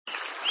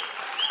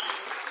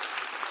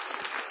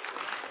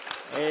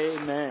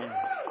Amen.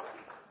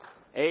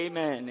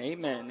 Amen.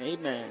 Amen.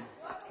 Amen.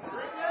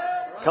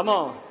 Come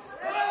on.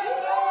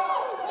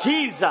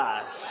 Jesus.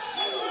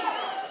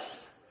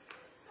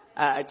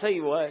 I tell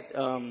you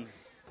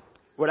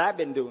what I've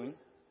been doing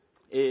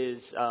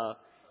is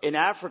in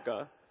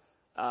Africa,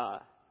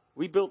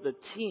 we built a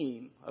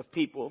team of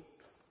people,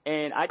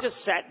 and I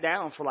just sat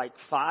down for I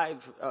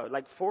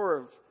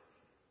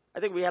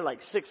think we had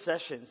 6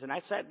 sessions, and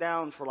I sat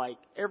down for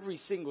every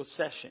single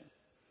session,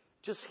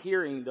 just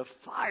hearing the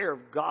fire of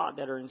God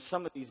that are in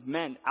some of these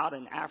men out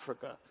in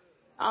Africa.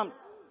 I'm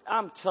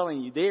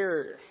telling you,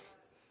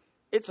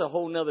 it's a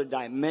whole nother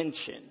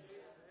dimension.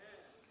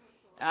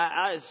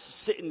 I was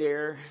sitting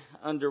there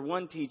under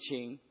one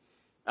teaching,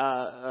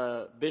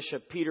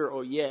 Bishop Peter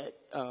Oyet,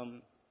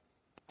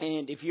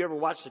 and if you ever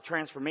watch the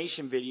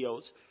transformation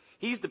videos,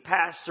 he's the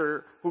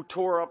pastor who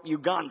tore up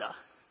Uganda.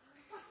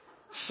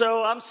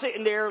 So I'm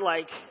sitting there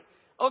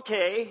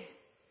okay,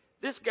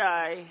 this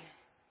guy,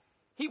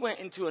 he went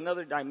into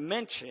another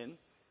dimension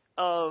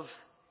of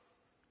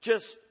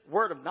just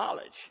word of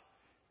knowledge.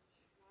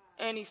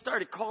 And he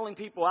started calling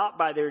people out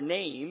by their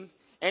name.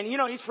 And,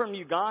 he's from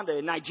Uganda,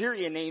 and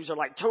Nigerian names are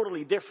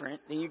totally different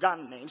than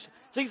Ugandan names.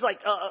 So he's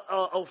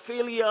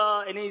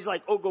Ophelia, and then he's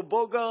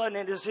Ogoboga, and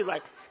then they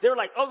were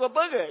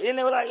Ogoboga, and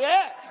they were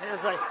yeah. And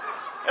it's they're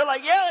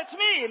yeah, it's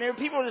me. And there were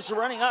people just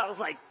running up. I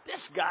was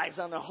this guy's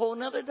on a whole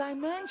nother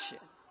dimension.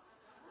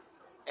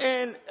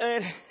 And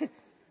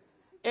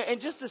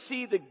just to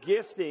see the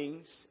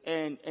giftings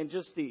and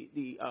just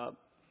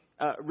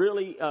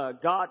really,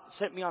 God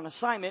sent me on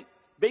assignment,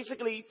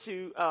 basically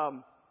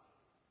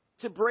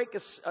to break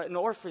an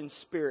orphan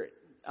spirit,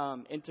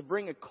 and to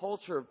bring a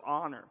culture of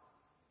honor.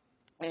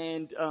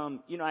 And,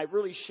 I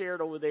really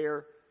shared over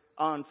there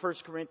on 1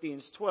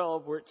 Corinthians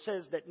 12, where it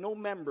says that no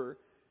member,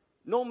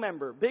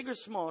 big or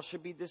small,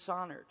 should be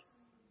dishonored.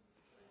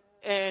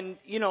 And,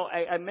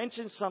 I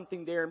mentioned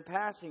something there in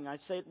passing. I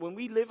said, when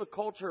we live a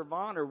culture of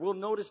honor, we'll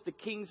notice the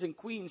kings and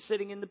queens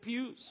sitting in the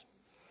pews.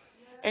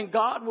 And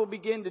God will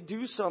begin to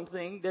do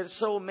something that's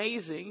so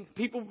amazing.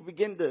 People will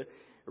begin to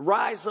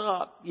rise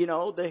up,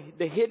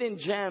 the hidden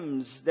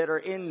gems that are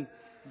in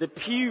the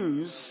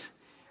pews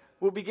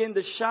will begin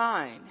to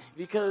shine,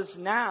 because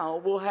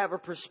now we'll have a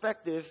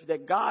perspective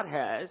that God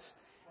has,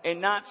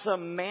 and not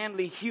some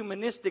manly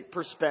humanistic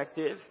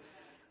perspective,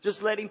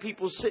 just letting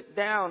people sit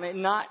down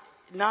and not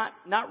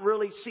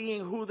really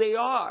seeing who they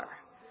are.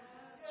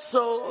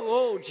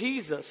 So,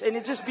 Jesus. And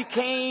it just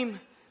became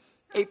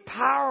a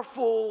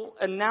powerful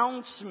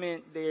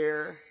announcement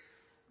there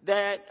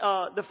that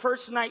the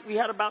first night we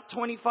had about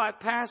 25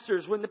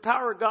 pastors. When the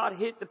power of God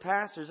hit the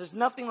pastors, there's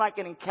nothing like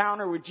an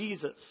encounter with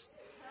Jesus.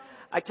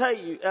 I tell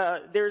you,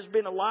 there's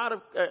been a lot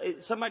of,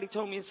 somebody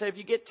told me and said, if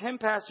you get 10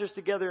 pastors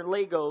together in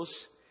Lagos,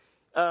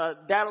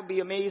 that'll be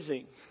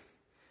amazing.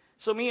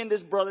 So me and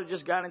this brother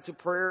just got into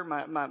prayer.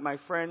 My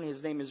friend,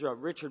 his name is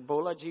Richard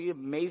Bolaji,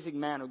 amazing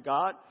man of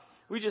God.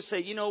 We just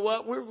say, you know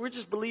what, we're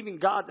just believing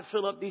God to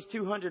fill up these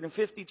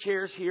 250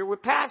 chairs here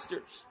with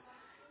pastors.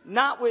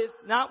 Not with,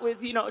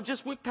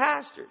 just with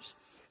pastors.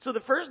 So the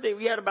first day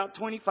we had about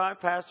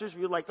 25 pastors.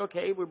 We were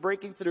okay, we're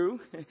breaking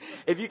through.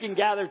 If you can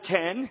gather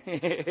 10,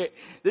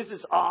 this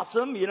is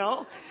awesome,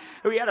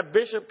 We had a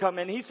bishop come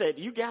in. He said,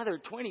 you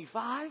gathered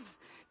 25?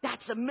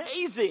 That's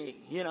amazing,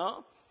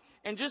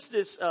 And just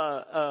this,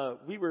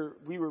 we were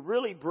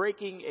really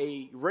breaking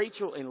a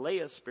Rachel and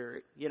Leah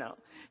spirit,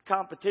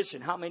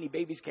 competition. How many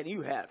babies can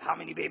you have? How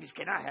many babies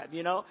can I have?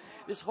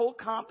 This whole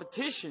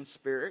competition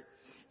spirit.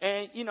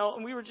 And,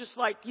 and we were just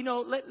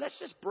let's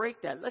just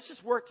break that. Let's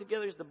just work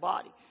together as the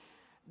body.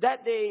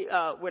 That day,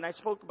 when I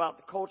spoke about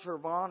the culture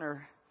of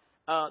honor,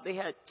 they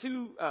had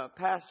 2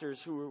 pastors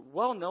who were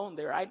well known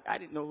there. I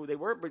didn't know who they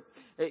were, but,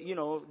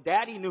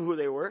 Daddy knew who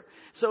they were.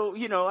 So,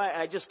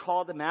 I just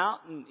called them out,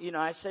 and,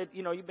 I said,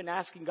 you've been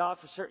asking God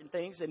for certain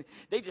things, and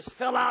they just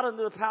fell out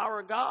under the power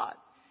of God.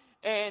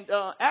 And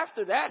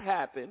after that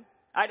happened,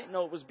 I didn't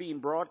know it was being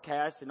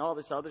broadcast and all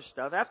this other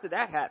stuff. After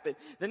that happened,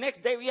 the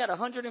next day we had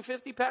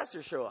 150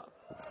 pastors show up.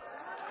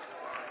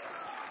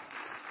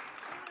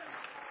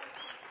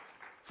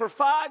 For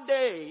 5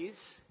 days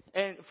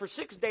and for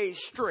 6 days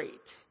straight,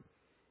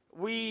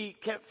 we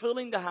kept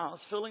filling the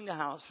house.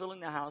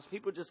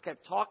 People just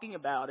kept talking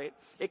about it.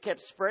 It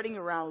kept spreading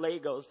around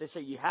Lagos. They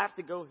said, you have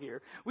to go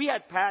here. We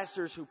had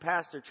pastors who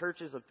pastored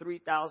churches of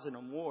 3,000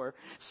 or more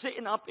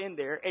sitting up in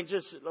there and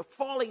just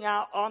falling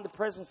out on the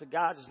presence of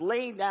God, just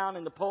laying down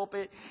in the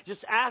pulpit,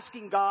 just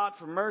asking God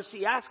for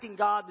mercy, asking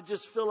God to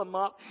just fill them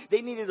up. They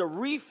needed a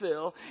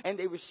refill, and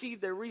they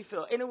received their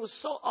refill. And it was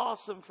so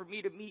awesome for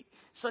me to meet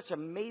such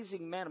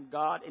amazing men of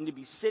God and to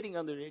be sitting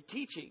under their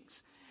teachings.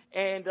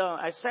 And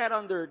I sat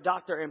under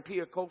Dr.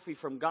 Mpia Kofi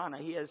from Ghana.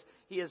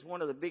 He has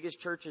one of the biggest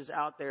churches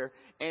out there.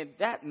 And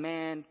that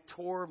man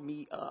tore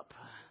me up.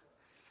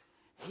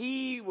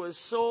 He was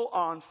so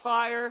on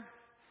fire.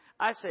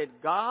 I said,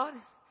 God,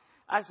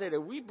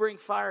 if we bring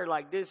fire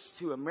like this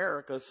to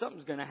America,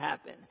 something's going to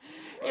happen.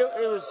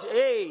 It was,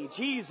 hey,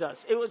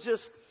 Jesus. It was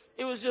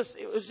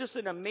just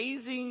an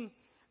amazing,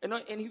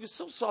 and he was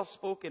so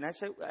soft-spoken. I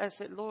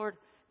said, Lord,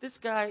 this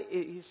guy,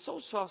 he's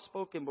so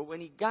soft-spoken, but when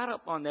he got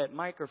up on that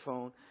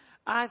microphone,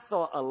 I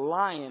thought a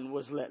lion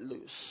was let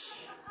loose.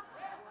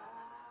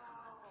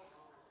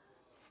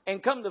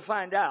 And come to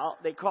find out,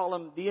 they call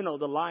him, the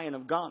Lion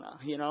of Ghana,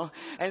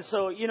 And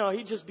so,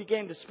 he just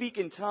began to speak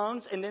in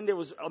tongues. And then there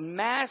was a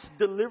mass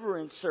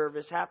deliverance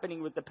service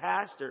happening with the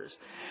pastors.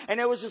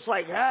 And it was just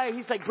like, hey,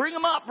 he's like, bring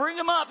him up.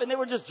 And they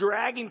were just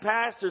dragging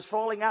pastors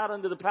falling out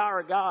under the power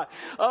of God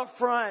up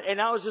front.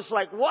 And I was just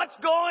like, what's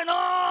going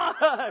on?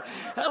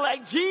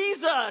 Like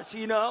Jesus,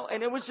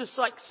 And it was just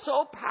like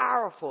so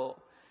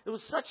powerful. It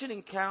was such an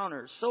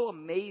encounter, so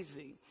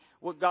amazing.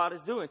 What God is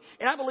doing.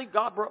 And I believe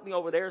God brought me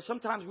over there.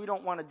 Sometimes we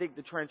don't want to dig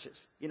the trenches,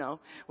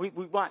 We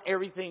want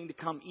everything to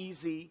come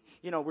easy.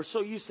 We're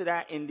so used to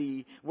that in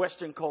the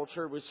Western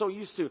culture. We're so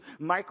used to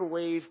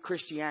microwave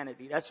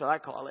Christianity. That's what I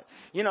call it.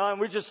 And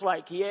we're just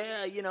like,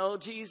 yeah,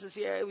 Jesus,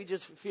 yeah, we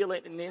just feel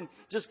it and then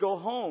just go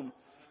home.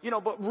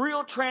 But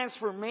real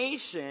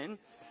transformation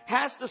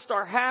has to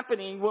start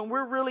happening when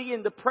we're really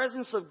in the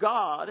presence of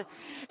God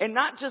and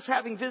not just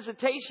having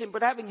visitation,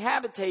 but having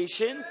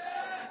habitation.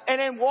 And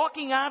then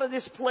walking out of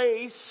this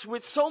place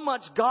with so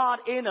much God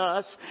in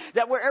us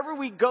that wherever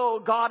we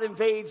go, God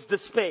invades the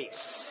space.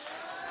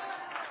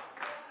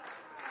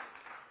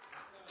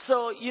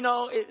 So,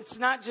 it's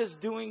not just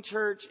doing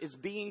church, it's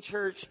being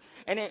church.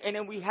 And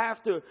then we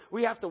have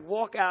to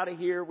walk out of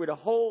here with a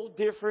whole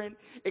different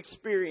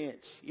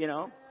experience,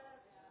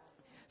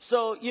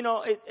 So,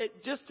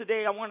 just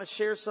today I want to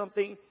share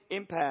something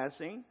in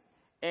passing.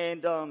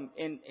 And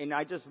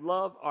I just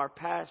love our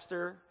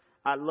pastor.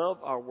 I love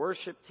our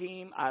worship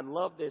team. I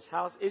love this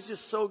house. It's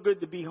just so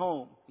good to be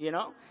home,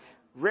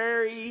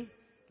 Very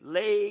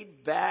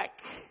laid back.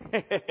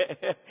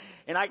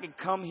 And I can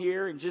come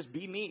here and just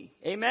be me.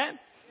 Amen?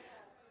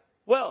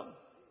 Well,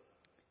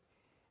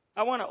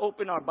 I want to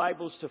open our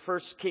Bibles to 1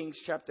 Kings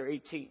chapter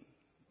 18.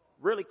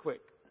 Really quick.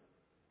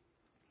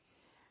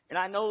 And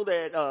I know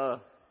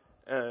that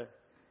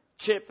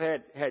Chip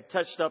had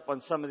touched up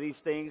on some of these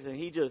things. And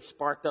he just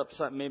sparked up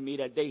something in me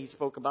that day he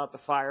spoke about the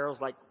fire. I was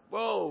like,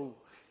 whoa.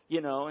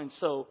 And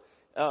so,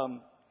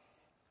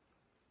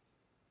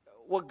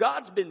 what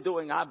God's been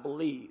doing, I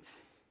believe,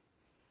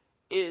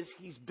 is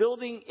He's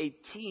building a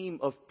team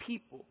of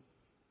people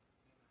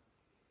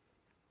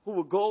who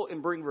will go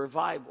and bring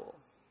revival.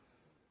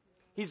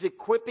 He's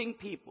equipping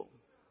people.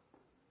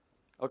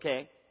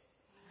 Okay?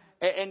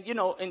 And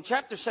in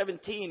chapter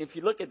 17, if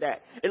you look at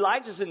that,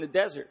 Elijah's in the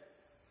desert.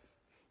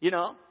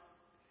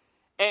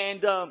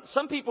 And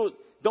some people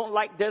don't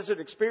like desert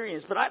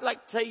experience, but I'd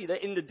like to tell you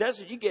that in the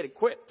desert, you get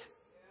equipped.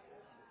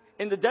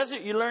 In the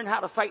desert, you learn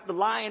how to fight the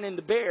lion and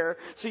the bear,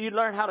 so you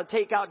learn how to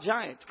take out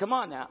giants. Come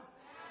on now.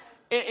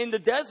 In the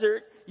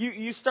desert,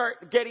 you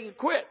start getting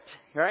equipped,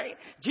 right?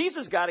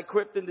 Jesus got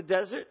equipped in the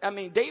desert.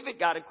 David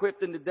got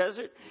equipped in the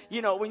desert.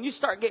 When you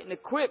start getting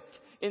equipped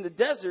in the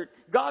desert,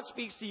 God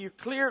speaks to you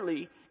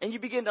clearly, and you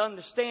begin to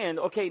understand,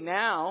 okay,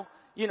 now,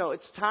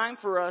 it's time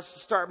for us to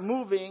start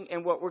moving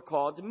in what we're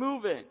called to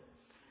move in.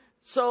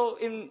 So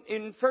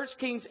in 1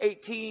 Kings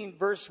 18,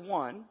 verse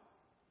 1,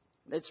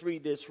 let's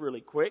read this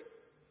really quick.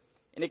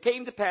 And it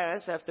came to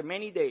pass after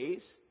many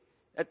days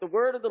that the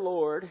word of the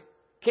Lord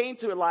came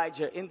to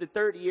Elijah in the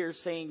third year,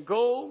 saying,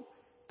 go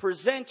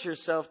present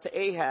yourself to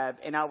Ahab,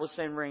 and I will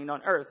send rain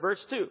on earth.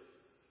 Verse 2.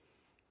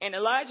 And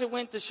Elijah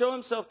went to show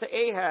himself to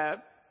Ahab,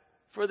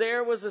 for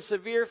there was a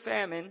severe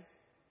famine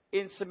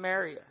in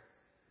Samaria.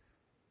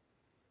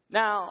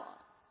 Now,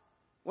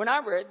 when I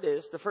read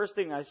this, the first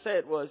thing I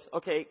said was,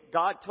 okay,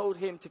 God told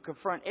him to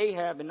confront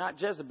Ahab and not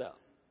Jezebel.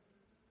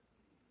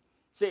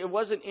 See, it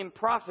wasn't in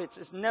prophets.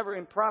 It's never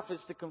in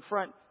prophets to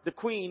confront the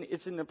queen.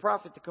 It's in the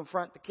prophet to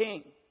confront the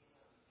king.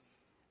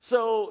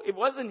 So it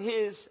wasn't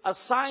his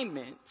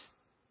assignment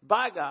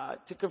by God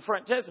to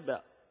confront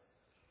Jezebel.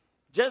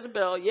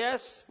 Jezebel,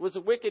 yes, was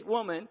a wicked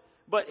woman,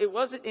 but it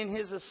wasn't in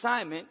his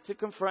assignment to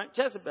confront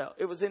Jezebel.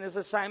 It was in his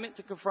assignment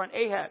to confront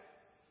Ahab.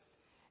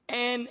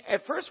 And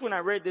at first when I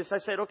read this, I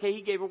said, okay,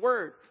 he gave a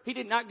word. He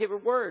did not give a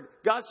word.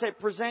 God said,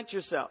 present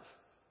yourself.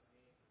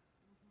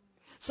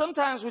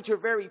 Sometimes with your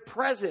very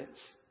presence,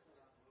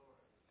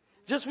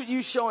 just with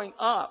you showing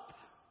up,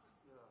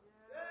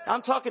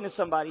 I'm talking to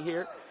somebody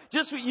here,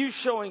 just with you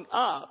showing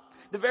up,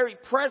 the very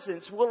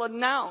presence will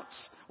announce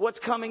what's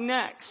coming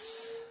next.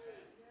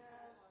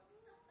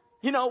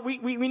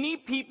 We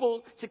need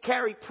people to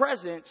carry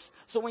presence,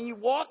 so when you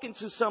walk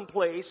into some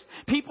place,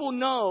 people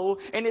know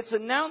and it's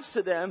announced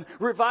to them,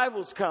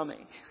 revival's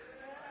coming.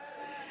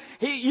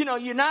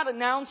 You're not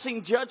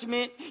announcing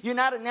judgment. You're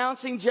not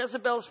announcing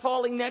Jezebel's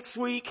falling next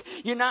week.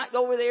 You're not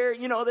over there.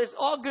 There's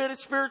all good at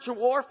spiritual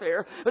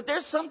warfare, but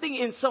there's something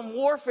in some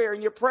warfare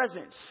in your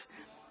presence.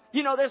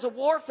 There's a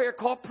warfare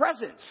called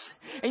presence,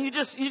 and you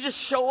just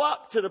show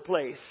up to the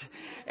place,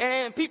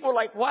 and people are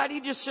like, why do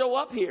you just show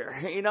up here?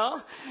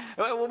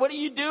 What are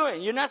you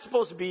doing? You're not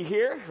supposed to be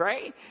here,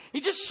 right?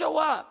 You just show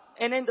up,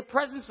 and in the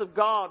presence of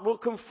God will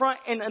confront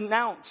and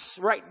announce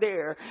right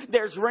there,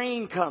 there's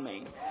rain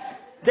coming.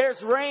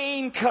 There's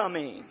rain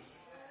coming.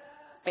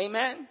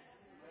 Amen.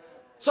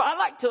 So I'd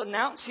like to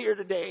announce here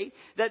today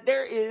that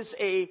there is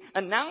a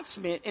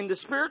announcement in the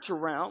spiritual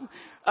realm.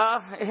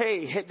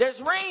 Hey, there's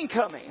rain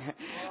coming.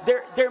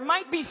 There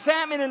might be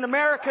famine in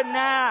America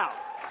now,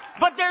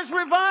 but there's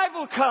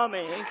revival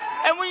coming,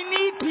 and we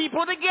need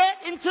people to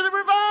get into the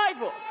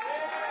revival.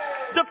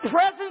 The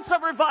presence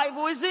of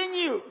revival is in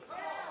you.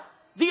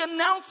 The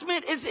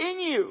announcement is in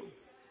you.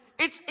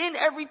 It's in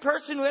every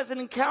person who has an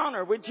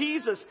encounter with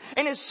Jesus.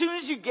 And as soon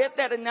as you get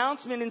that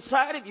announcement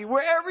inside of you,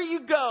 wherever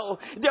you go,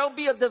 there'll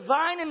be a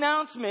divine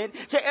announcement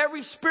to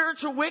every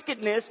spiritual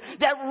wickedness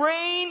that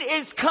rain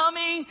is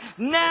coming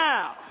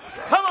now.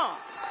 Come on.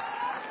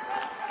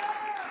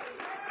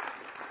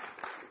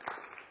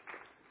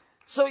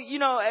 So,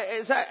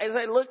 as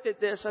I looked at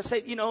this, I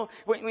said,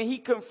 when he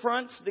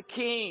confronts the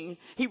king,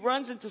 he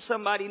runs into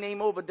somebody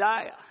named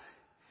Obadiah.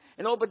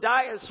 And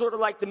Obadiah is sort of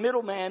like the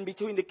middleman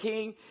between the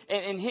king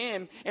and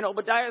him. And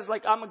Obadiah is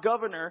like, I'm a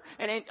governor.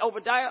 And then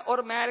Obadiah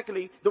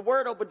automatically, the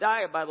word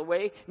Obadiah, by the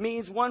way,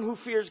 means one who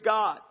fears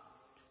God.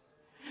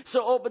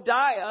 So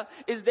Obadiah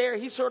is there.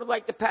 He's sort of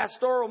like the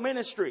pastoral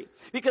ministry,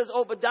 because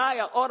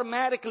Obadiah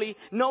automatically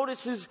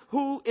notices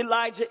who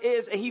Elijah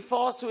is, and he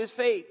falls to his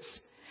face.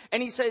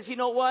 And he says, you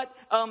know what?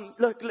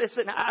 Look,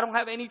 listen, I don't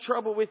have any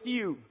trouble with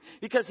you,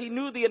 because he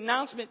knew the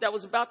announcement that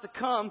was about to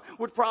come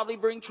would probably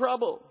bring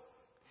trouble.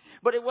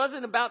 But it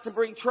wasn't about to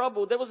bring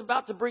trouble. It was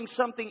about to bring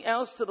something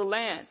else to the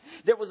land.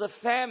 There was a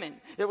famine.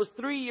 There was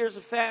 3 years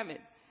of famine.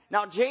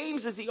 Now,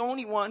 James is the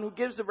only one who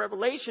gives the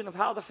revelation of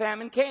how the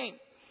famine came.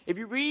 If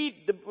you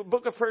read the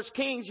book of 1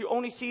 Kings, you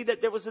only see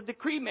that there was a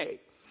decree made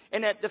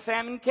and that the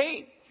famine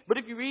came. But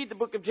if you read the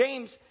book of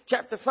James,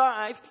 chapter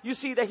 5, you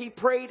see that he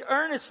prayed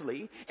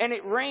earnestly, and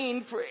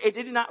it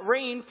did not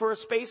rain for a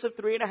space of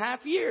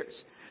 3.5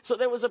 years. So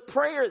there was a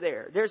prayer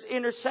there. There's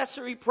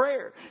intercessory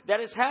prayer that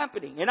is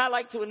happening. And I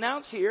like to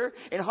announce here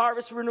in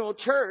Harvest Renewal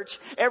Church,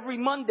 every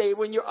Monday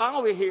when you're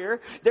over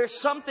here, there's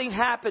something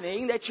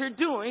happening that you're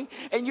doing,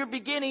 and you're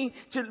beginning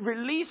to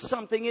release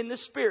something in the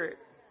Spirit.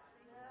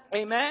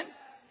 Amen?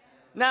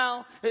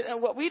 Now,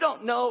 what we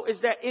don't know is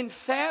that in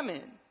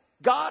famine,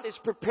 God is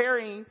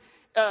preparing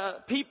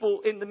people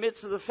in the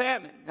midst of the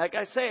famine. Like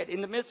I said, in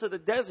the midst of the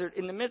desert,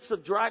 in the midst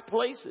of dry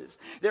places,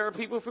 there are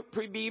people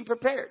being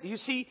prepared. You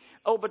see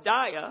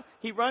Obadiah,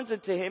 he runs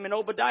into him, and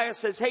Obadiah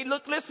says, hey,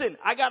 look, listen,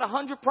 I got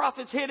 100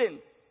 prophets hidden.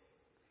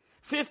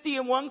 50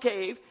 in one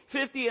cave,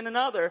 50 in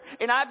another,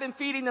 and I've been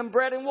feeding them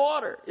bread and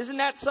water. Isn't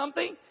that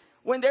something?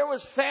 When there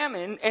was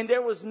famine and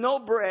there was no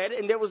bread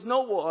and there was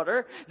no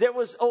water, there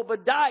was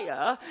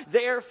Obadiah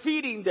there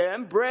feeding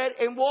them bread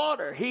and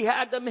water. He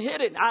had them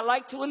hidden. I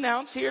like to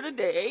announce here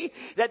today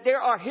that there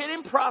are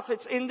hidden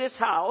prophets in this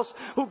house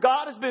who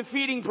God has been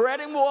feeding bread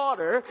and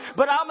water,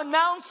 but I'm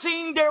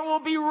announcing there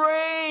will be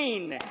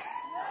rain.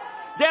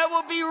 There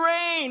will be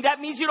rain. That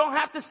means you don't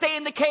have to stay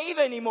in the cave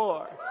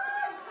anymore.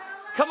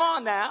 Come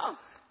on now.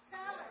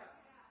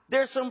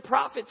 There's some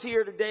prophets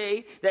here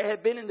today that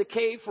have been in the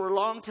cave for a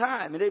long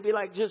time. And they'd be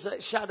like, just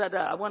shout-da-da,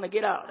 I want to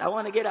get out. I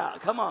want to get out.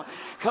 Come on,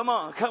 come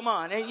on, come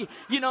on. And,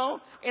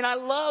 and I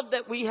love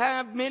that we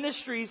have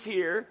ministries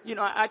here.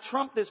 I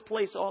trump this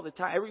place all the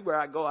time. Everywhere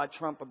I go, I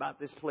trump about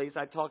this place.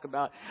 I talk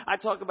about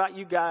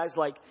you guys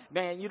like,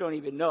 man, you don't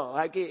even know.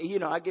 I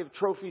give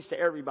trophies to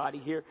everybody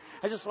here.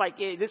 I just like,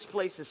 yeah, this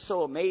place is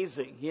so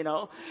amazing,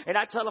 And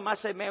I tell them, I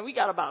say, man, we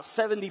got about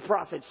 70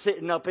 prophets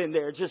sitting up in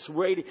there just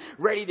ready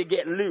to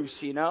get loose,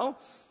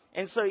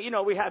 And so,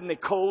 we have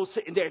Nicole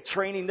sitting there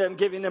training them,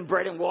 giving them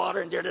bread and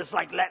water, and they're just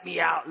like, let me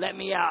out, let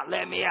me out,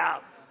 let me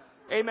out.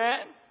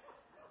 Amen.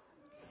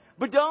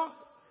 But don't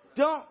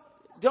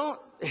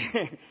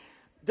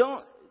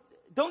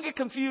get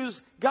confused.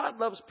 God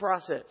loves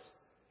process.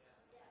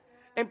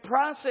 And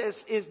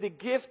process is the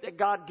gift that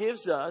God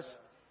gives us.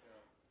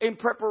 And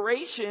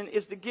preparation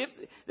is the gift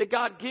that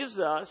God gives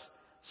us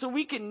so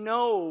we can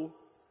know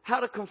how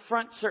to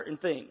confront certain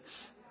things.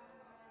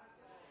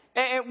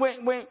 And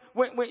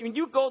when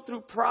you go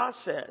through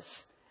process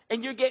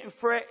and you're getting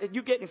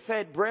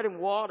fed bread and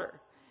water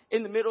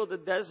in the middle of the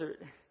desert,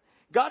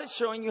 God is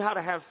showing you how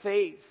to have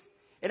faith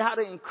and how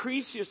to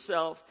increase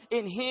yourself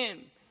in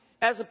Him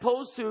as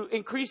opposed to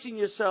increasing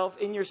yourself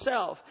in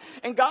yourself.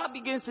 And God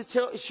begins to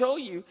show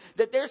you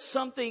that there's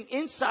something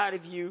inside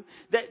of you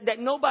that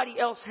nobody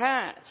else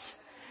has.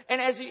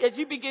 And as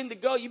you begin to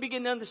go, you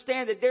begin to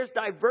understand that there's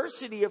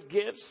diversity of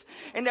gifts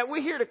and that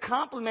we're here to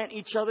complement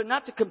each other,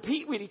 not to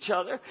compete with each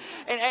other.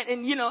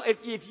 And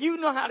if you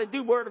know how to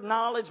do word of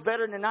knowledge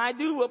better than I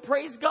do, well,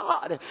 praise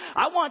God.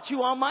 I want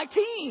you on my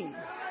team.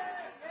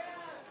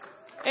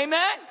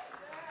 Amen?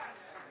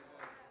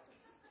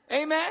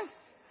 Amen?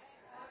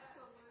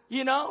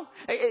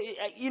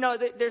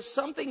 There's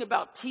something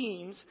about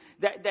teams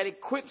that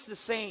equips the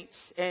saints.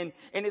 And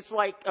it's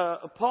like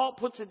Paul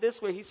puts it this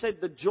way. He said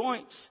the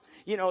joints,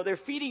 they're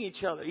feeding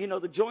each other.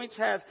 The joints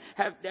have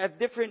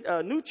different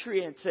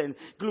nutrients and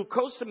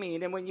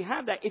glucosamine. And when you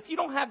have that, if you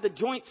don't have the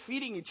joints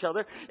feeding each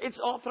other, it's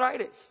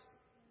arthritis.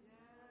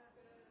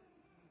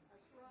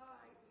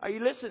 Are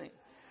you listening?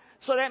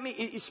 So that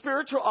means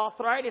spiritual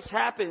arthritis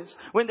happens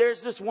when there's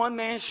just one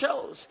man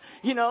shows,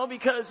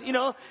 because,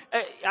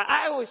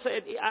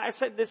 I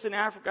said this in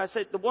Africa. I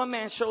said the one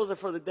man shows are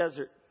for the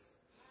desert.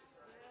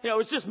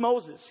 It's just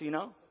Moses,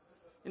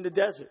 in the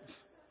desert.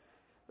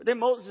 But then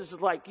Moses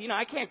is like,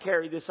 I can't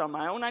carry this on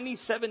my own. I need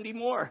 70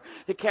 more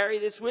to carry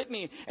this with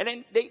me. And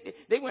then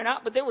they went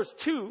out, but there was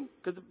 2,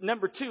 because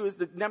number 2 is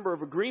the number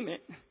of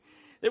agreement.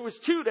 There was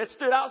 2 that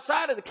stood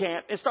outside of the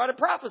camp and started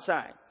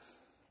prophesying.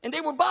 And they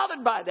were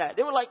bothered by that.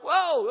 They were like,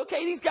 whoa,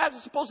 okay, these guys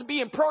are supposed to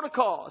be in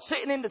protocol,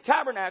 sitting in the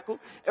tabernacle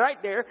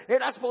right there. They're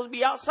not supposed to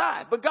be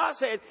outside. But God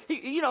said,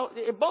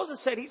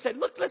 Moses said,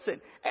 look, listen,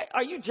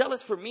 are you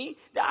jealous for me?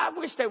 I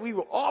wish that we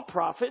were all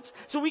prophets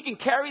so we can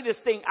carry this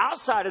thing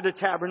outside of the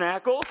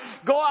tabernacle,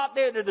 go out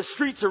there to the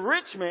streets of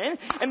Richmond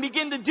and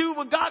begin to do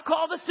what God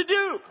called us to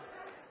do.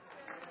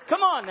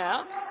 Come on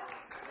now.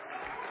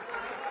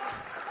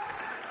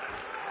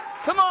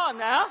 Come on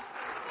now.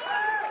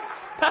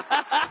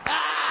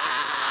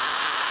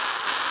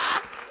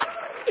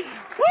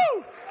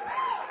 Woo!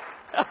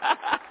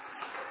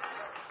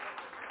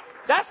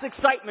 That's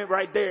excitement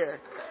right there.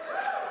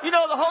 The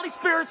Holy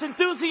Spirit's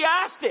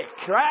enthusiastic,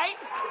 right?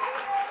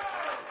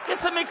 Get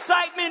some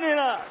excitement in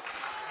us.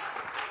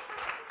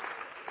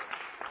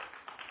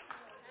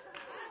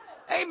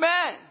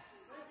 Amen.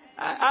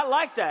 I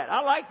like that.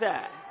 I like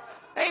that.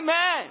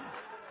 Amen.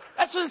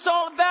 That's what it's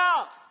all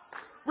about.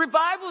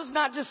 Revival is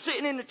not just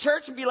sitting in the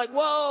church and be like,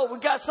 whoa, we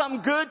got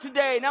something good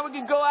today. Now we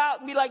can go out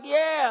and be like,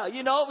 yeah,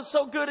 it was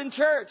so good in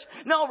church.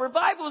 No,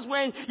 revival is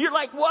when you're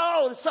like,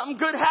 whoa, something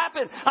good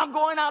happened. I'm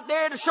going out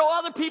there to show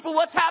other people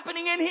what's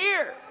happening in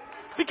here.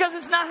 Because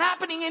it's not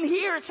happening in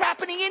here. It's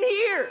happening in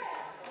here.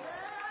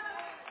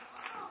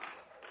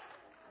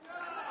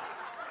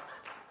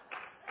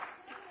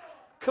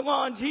 Come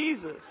on,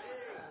 Jesus.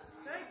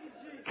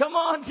 Come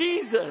on,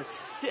 Jesus.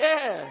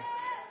 Yeah.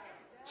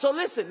 So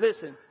listen.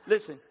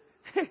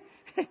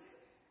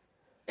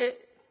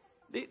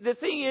 The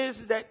thing is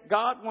that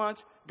God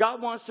wants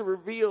to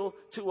reveal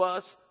to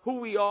us who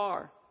we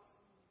are.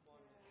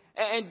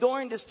 And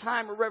during this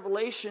time of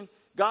revelation,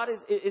 God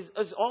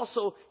is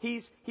also,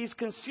 he's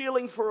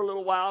concealing for a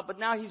little while, but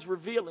now he's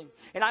revealing.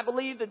 And I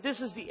believe that this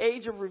is the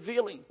age of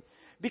revealing,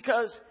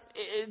 because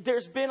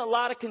there's been a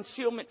lot of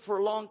concealment for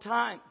a long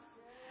time.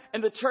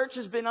 And the church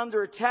has been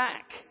under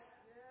attack.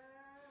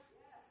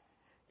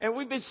 And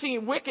we've been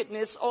seeing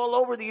wickedness all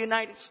over the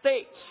United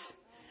States.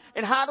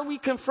 And how do we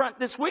confront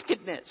this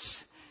wickedness?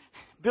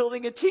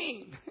 Building a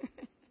team.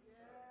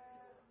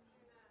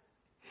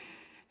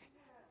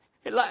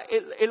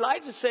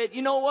 Elijah said,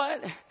 you know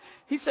what?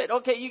 He said,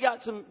 okay, you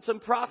got some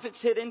prophets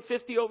hidden,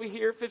 50 over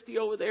here, 50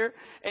 over there,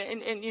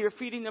 and you're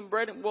feeding them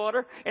bread and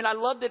water. And I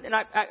loved it, and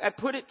I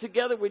put it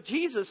together with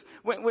Jesus.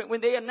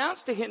 When they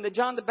announced to him that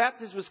John the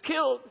Baptist was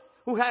killed,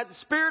 who had the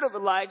spirit of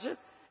Elijah,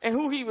 and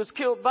who he was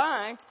killed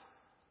by,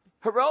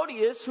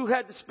 Herodias, who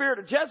had the spirit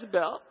of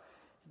Jezebel,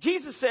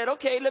 Jesus said,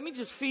 okay, let me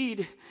just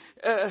feed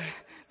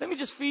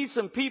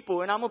some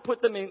people, and I'm going to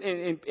put them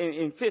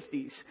in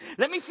 50s.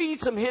 Let me feed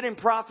some hidden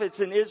prophets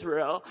in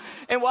Israel.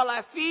 And while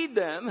I feed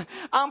them,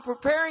 I'm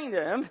preparing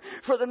them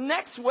for the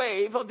next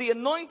wave of the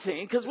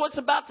anointing, because what's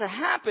about to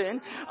happen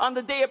on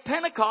the day of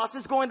Pentecost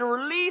is going to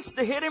release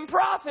the hidden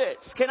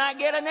prophets. Can I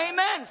get an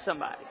amen,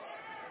 somebody?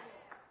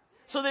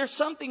 So there's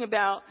something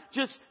about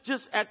just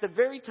at the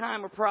very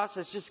time of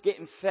process, just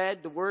getting fed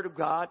the Word of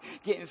God,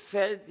 getting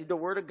fed the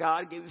Word of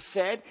God, getting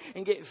fed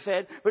and getting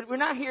fed. But we're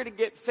not here to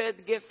get fed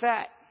to get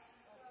fat.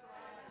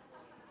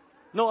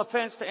 No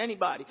offense to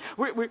anybody.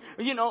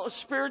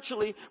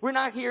 Spiritually, we're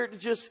not here to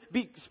just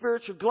be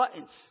spiritual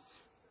gluttons.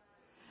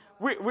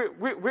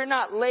 We're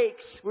not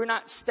lakes. We're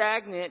not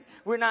stagnant.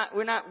 We're not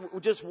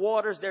just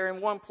waters there in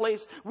one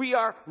place. We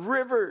are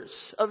rivers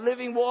of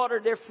living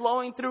water. They're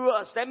flowing through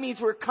us. That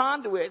means we're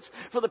conduits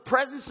for the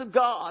presence of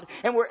God.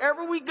 And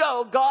wherever we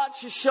go, God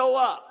should show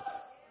up.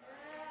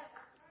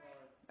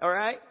 All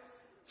right?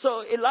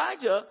 So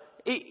Elijah,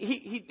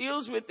 he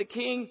deals with the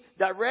king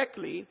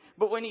directly.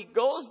 But when he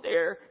goes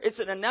there, it's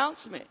an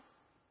announcement.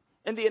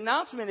 And the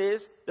announcement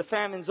is the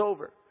famine's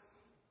over.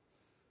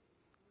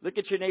 Look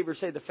at your neighbor,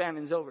 say the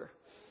famine's over.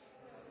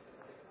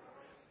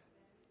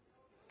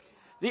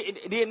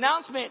 The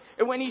announcement,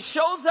 and when he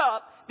shows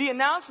up, the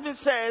announcement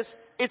says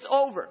it's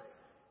over.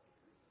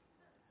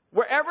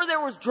 Wherever there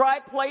was dry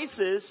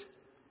places,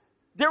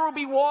 there will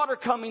be water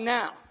coming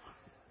now.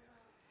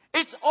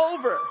 It's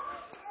over.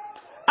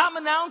 I'm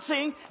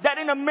announcing that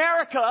in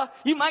America,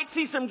 you might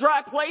see some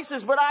dry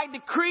places, but I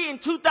decree in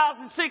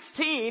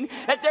 2016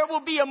 that there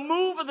will be a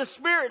move of the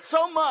Spirit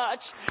so much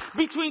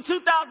between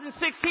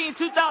 2016 and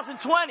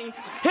 2020,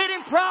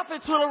 hidden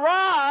prophets will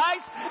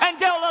arise and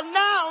they'll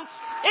announce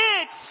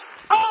it's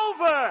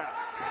over.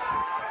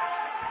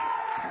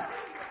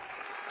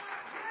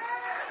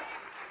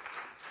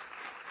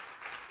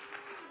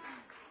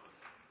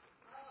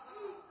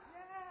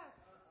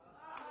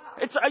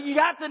 You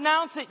have to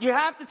announce it. You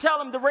have to tell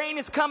them the rain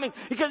is coming.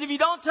 Because if you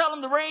don't tell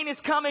them the rain is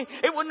coming,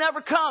 it will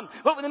never come.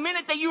 But the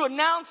minute that you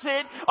announce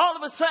it, all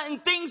of a sudden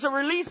things are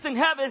released in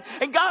heaven.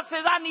 And God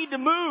says, I need to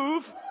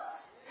move.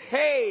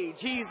 Hey,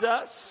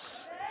 Jesus.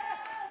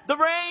 The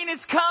rain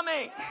is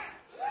coming.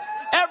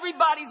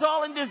 Everybody's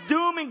all in this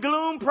doom and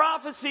gloom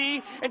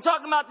prophecy and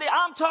talking about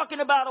I'm talking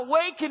about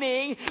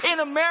awakening in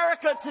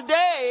America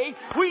today.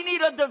 We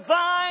need a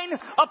divine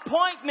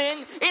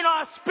appointment in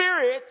our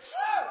spirits.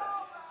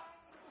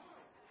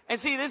 And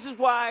see, this is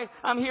why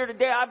I'm here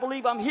today. I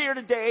believe I'm here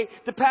today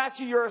to pass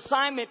you your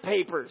assignment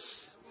papers.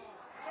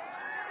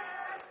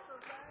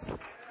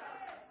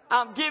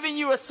 I'm giving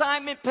you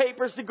assignment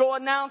papers to go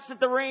announce that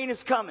the rain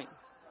is coming.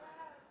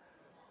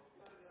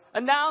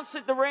 Announce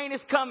that the rain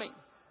is coming.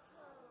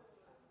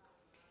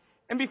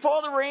 And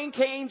before the rain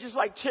came, just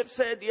like Chip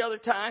said the other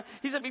time,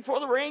 he said before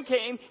the rain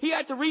came, he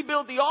had to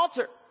rebuild the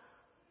altar.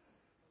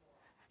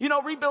 You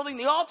know, rebuilding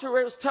the altar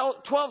where it was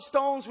 12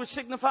 stones, which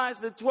signifies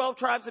the 12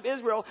 tribes of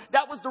Israel.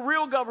 That was the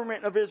real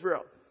government of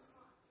Israel.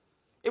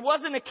 It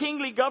wasn't a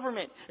kingly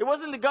government. It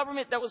wasn't the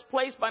government that was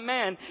placed by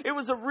man. It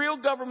was a real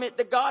government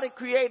that God had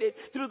created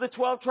through the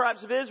 12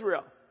 tribes of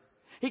Israel.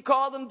 He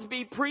called them to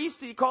be priests.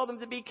 He called them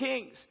to be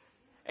kings.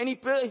 And he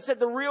said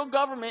the real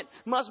government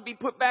must be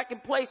put back in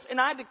place. And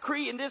I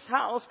decree in this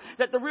house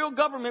that the real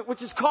government,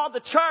 which is called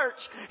the church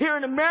here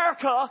in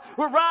America,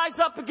 will rise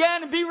up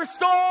again and be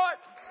restored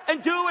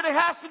and do what it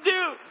has to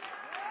do.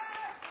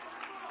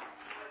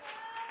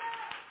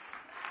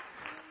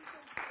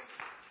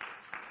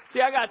 See,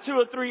 I got 2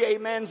 or 3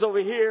 amens over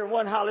here and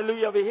 1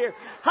 hallelujah over here.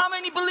 How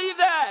many believe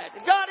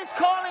that? God is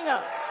calling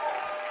us.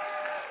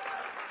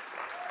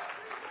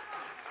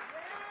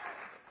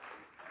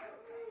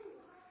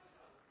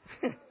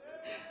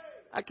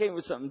 I came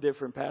with something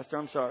different, Pastor.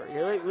 I'm sorry.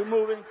 Wait, we're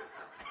moving.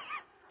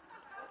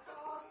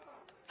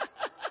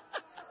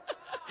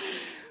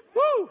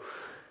 Woo!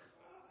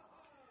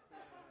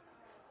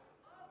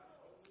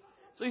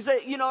 So he said,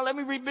 you know, let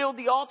me rebuild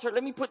the altar.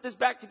 Let me put this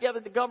back together,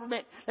 the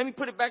government. Let me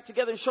put it back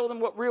together and show them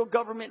what real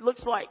government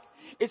looks like.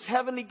 It's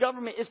heavenly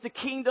government. It's the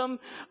kingdom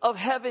of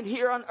heaven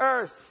here on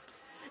earth.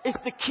 It's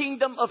the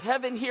kingdom of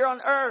heaven here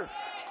on earth.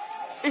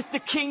 It's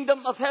the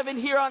kingdom of heaven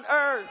here on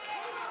earth.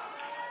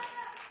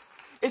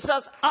 It's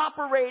us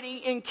operating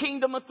in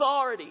kingdom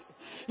authority.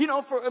 You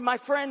know, for my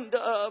friend,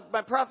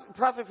 my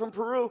prophet from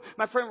Peru,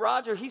 my friend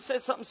Roger, he said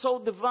something so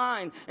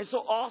divine and so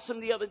awesome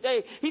the other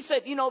day. He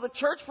said, you know, the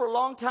church for a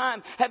long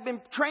time had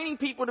been training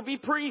people to be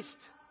priests,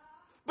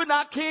 but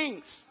not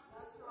kings.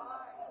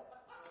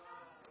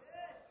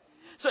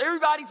 So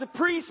everybody's a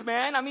priest,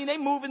 man. I mean, they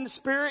move in the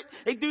spirit.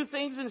 They do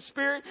things in the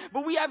spirit.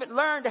 But we haven't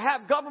learned to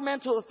have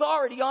governmental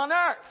authority on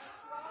earth.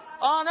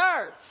 On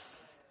earth.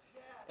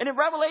 And in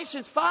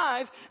Revelations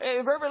 5,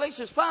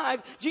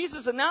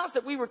 Jesus announced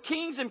that we were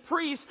kings and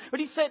priests, but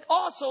he said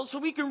also so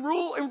we can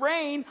rule and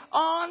reign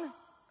on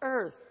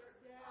earth.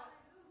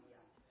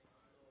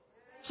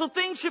 So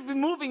things should be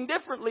moving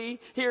differently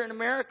here in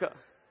America.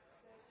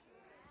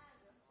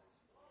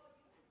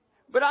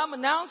 But I'm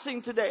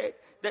announcing today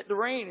that the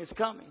rain is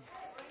coming.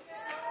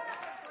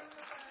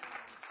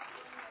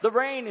 The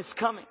rain is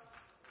coming.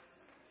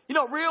 You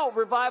know, real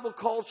revival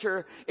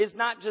culture is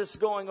not just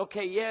going,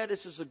 okay, yeah,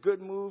 this is a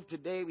good move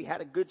today. We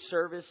had a good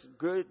service,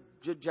 good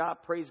job,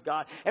 praise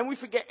God. And we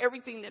forget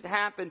everything that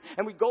happened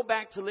and we go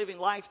back to living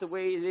life the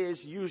way it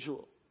is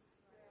usual.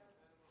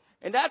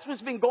 And that's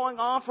what's been going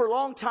on for a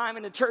long time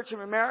in the church of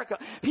America.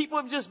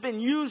 People have just been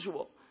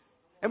usual.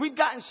 And we've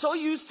gotten so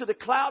used to the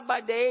cloud by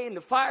day and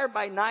the fire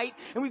by night.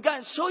 And we've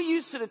gotten so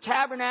used to the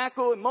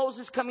tabernacle and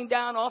Moses coming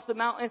down off the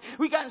mountain.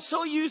 We've gotten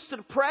so used to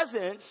the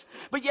presence,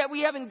 but yet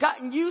we haven't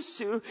gotten used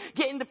to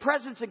getting the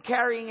presence and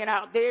carrying it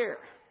out there.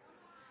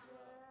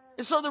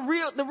 And so the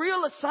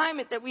real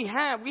assignment that we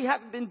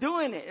haven't been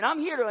doing it. And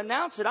I'm here to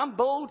announce it. I'm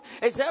bold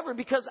as ever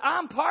because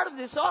I'm part of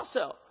this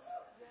also.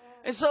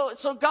 And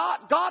so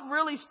God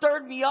really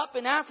stirred me up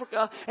in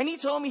Africa, and he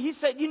told me, he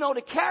said, you know,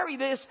 to carry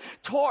this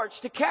torch,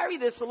 to carry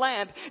this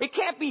lamp, it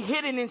can't be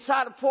hidden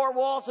inside of 4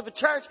 walls of a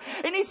church.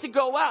 It needs to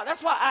go out.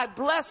 That's why I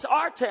bless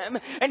Artem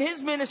and his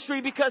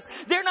ministry, because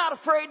they're not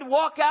afraid to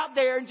walk out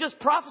there and just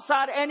prophesy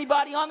to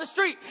anybody on the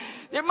street.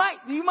 You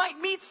might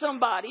meet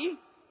somebody.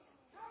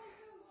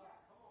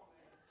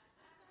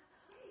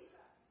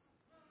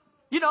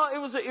 You know, it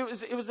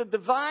was a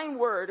divine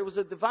word. It was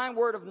a divine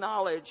word of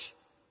knowledge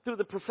through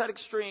the prophetic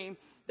stream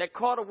that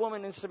caught a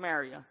woman in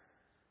Samaria.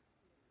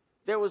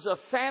 There was a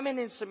famine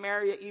in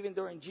Samaria even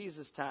during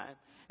Jesus' time.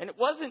 And it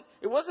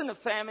wasn't a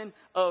famine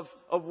of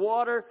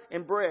water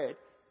and bread.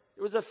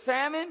 It was a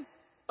famine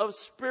of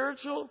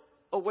spiritual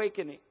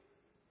awakening.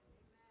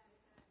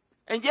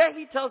 And yet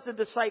he tells the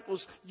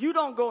disciples, you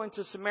don't go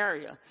into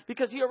Samaria,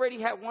 because he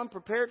already had one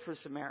prepared for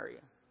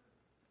Samaria.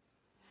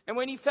 And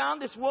when he found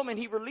this woman,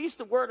 he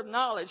released a word of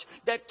knowledge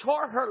that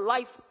tore her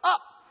life up.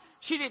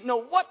 She didn't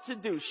know what to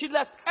do. She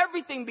left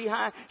everything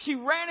behind. She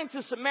ran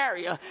into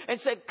Samaria and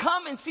said,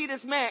 come and see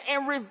this man.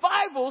 And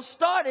revival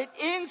started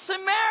in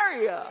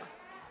Samaria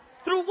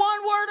through one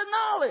word of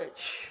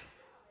knowledge.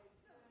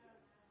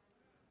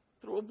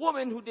 Through a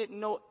woman who didn't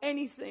know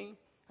anything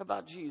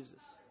about Jesus.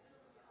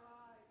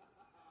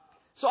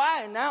 So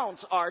I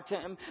announce,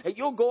 Artem, that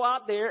you'll go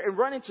out there and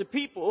run into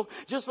people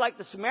just like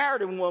the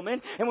Samaritan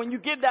woman. And when you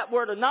give that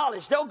word of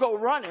knowledge, they'll go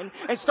running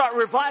and start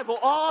revival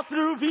all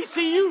through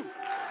VCU.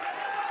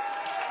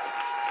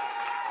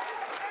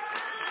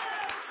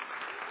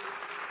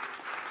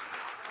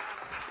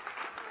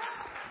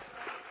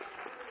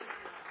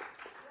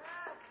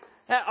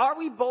 Are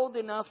we bold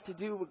enough to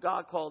do what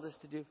God called us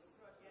to do?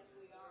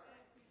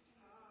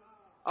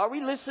 Are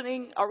we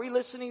listening? Are we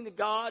listening to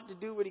God to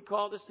do what He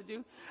called us to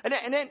do?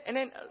 And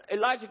then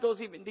Elijah goes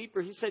even deeper.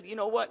 He said, "You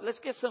know what? Let's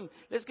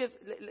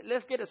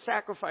get a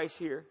sacrifice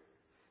here.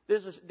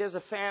 There's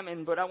a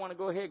famine, but I want to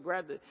go ahead and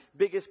grab the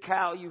biggest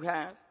cow you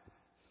have,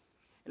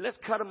 and let's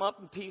cut them up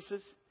in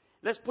pieces.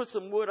 Let's put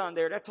some wood on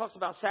there. That talks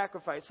about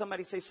sacrifice.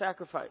 Somebody say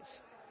sacrifice.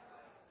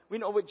 We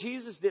know what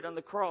Jesus did on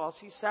the cross.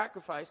 He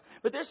sacrificed.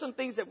 But there's some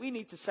things that we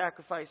need to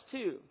sacrifice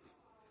too.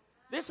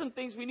 There's some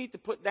things we need to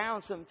put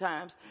down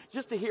sometimes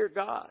just to hear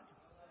God.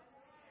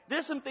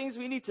 There's some things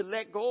we need to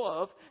let go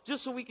of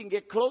just so we can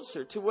get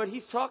closer to what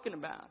He's talking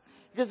about.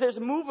 Because there's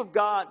a move of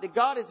God that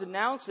God is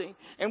announcing,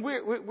 and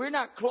we're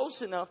not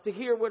close enough to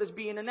hear what is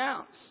being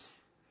announced.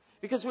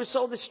 Because we're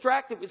so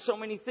distracted with so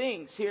many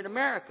things here in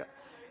America.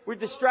 We're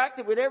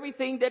distracted with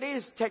everything that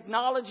is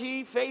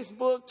technology,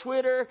 Facebook,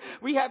 Twitter.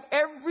 We have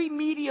every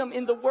medium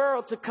in the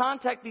world to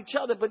contact each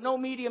other, but no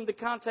medium to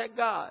contact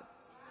God.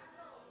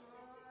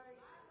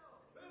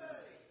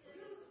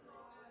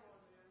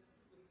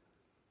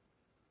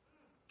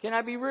 Can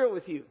I be real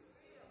with you?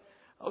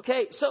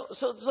 Okay, so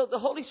the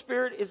Holy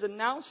Spirit is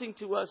announcing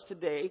to us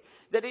today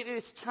that it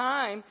is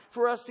time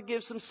for us to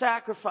give some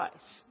sacrifice.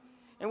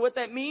 And what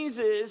that means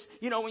is,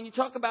 when you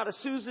talk about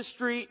Azusa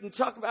Street and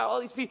talk about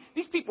all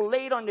these people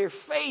laid on their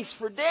face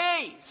for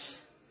days.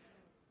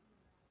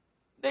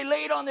 They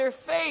laid on their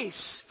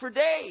face for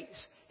days,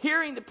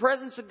 hearing the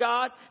presence of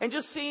God and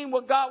just seeing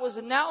what God was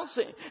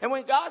announcing. And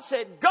when God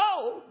said,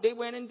 go, they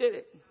went and did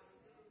it.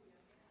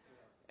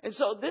 And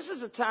so this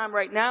is a time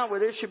right now where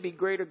there should be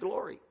greater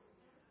glory,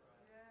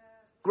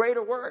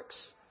 greater works.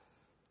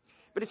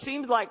 But it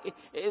seems like,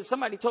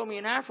 somebody told me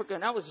in Africa,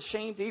 and I was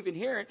ashamed to even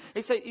hear it.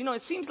 They said,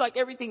 it seems like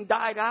everything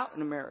died out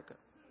in America.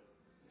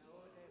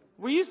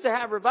 We used to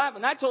have revival.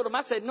 And I told them,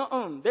 I said,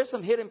 no, there's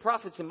some hidden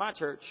prophets in my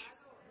church.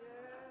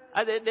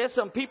 There's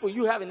some people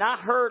you have not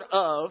heard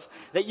of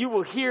that you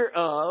will hear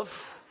of.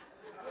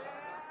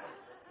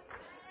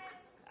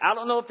 I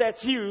don't know if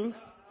that's you.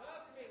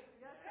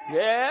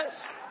 Yes.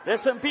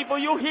 There's some people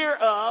you'll hear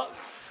of.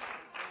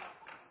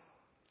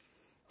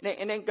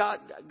 And then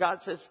God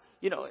says,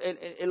 and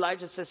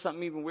Elijah says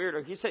something even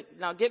weirder. He said,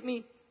 now get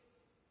me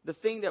the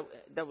thing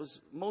that was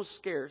most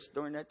scarce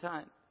during that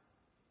time.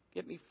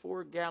 Get me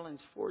 4 gallons,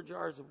 4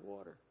 jars of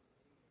water.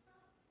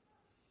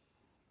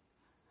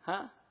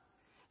 Huh?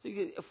 So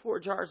you get 4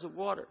 jars of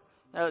water.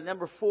 Now,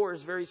 number 4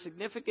 is very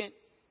significant.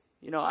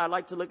 I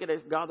like to look at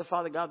it, God the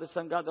Father, God the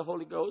Son, God the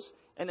Holy Ghost,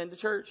 and then the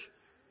church.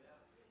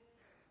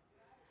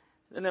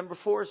 And number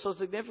 4 is so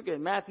significant.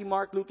 Matthew,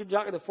 Mark, Luke, and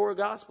John are the 4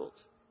 Gospels.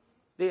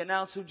 They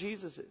announce who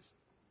Jesus is.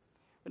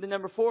 And then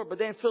number 4, but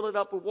then fill it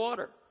up with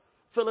water.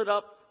 Fill it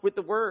up with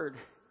the Word.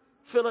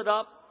 Fill it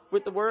up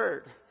with the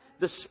Word.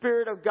 The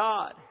Spirit of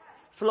God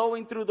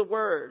flowing through the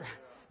Word.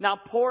 Now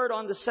pour it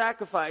on the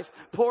sacrifice.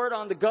 Pour it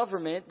on the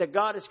government that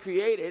God has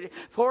created.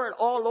 Pour it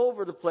all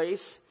over the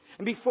place.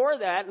 And before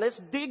that, let's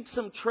dig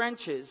some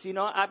trenches.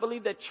 I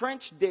believe that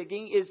trench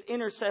digging is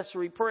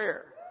intercessory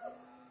prayer.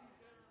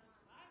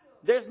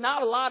 There's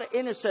not a lot of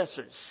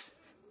intercessors.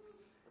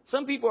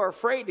 Some people are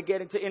afraid to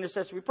get into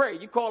intercessory prayer.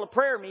 You call a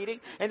prayer meeting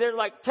and there's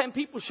like 10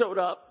 people showed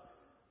up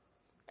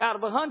out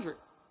of 100.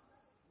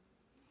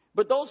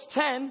 But those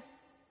 10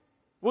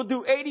 will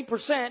do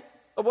 80%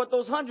 of what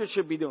those 100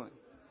 should be doing.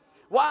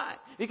 Why?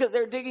 Because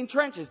they're digging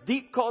trenches.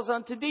 Deep calls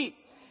unto deep.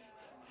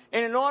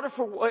 And in order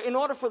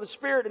for the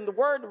Spirit and the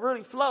Word to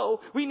really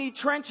flow, we need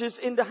trenches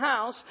in the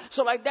house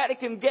so like that it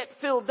can get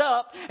filled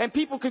up and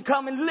people can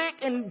come and lick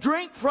and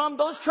drink from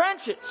those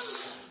trenches.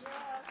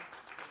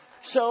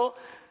 So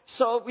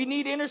we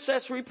need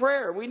intercessory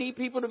prayer. We need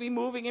people to be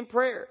moving in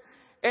prayer.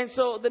 And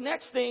so the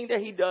next thing that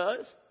he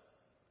does,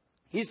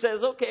 he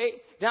says, okay,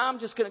 now I'm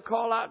just going to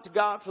call out to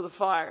God for the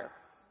fire.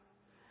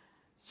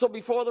 So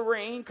before the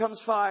rain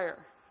comes fire.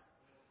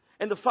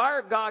 And the fire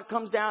of God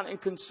comes down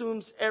and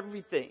consumes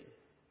everything.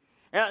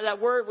 And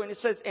that word, when it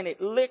says, and it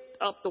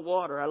licked up the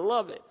water, I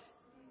love it.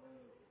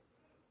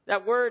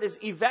 That word is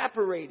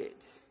evaporated.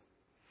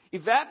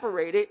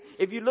 Evaporated,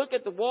 if you look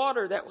at the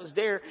water that was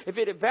there, if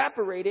it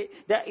evaporated,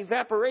 that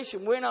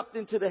evaporation went up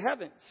into the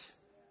heavens.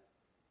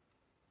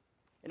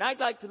 And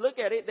I'd like to look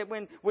at it that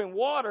when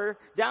water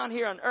down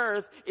here on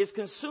earth is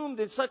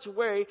consumed in such a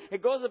way,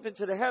 it goes up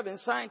into the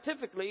heavens,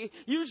 scientifically,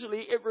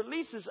 usually it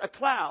releases a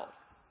cloud.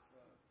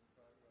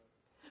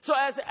 So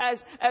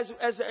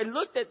as I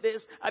looked at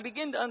this, I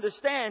began to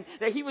understand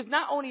that he was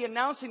not only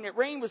announcing that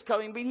rain was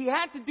coming, but he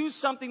had to do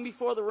something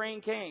before the rain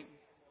came.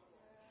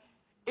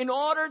 In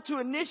order to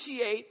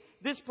initiate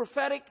this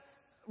prophetic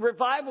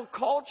revival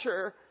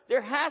culture,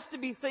 there has to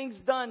be things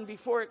done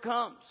before it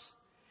comes.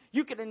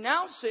 You can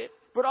announce it,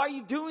 but are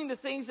you doing the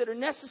things that are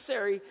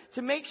necessary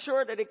to make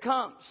sure that it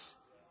comes?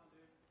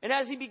 And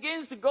as he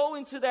begins to go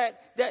into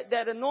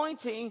that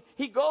anointing,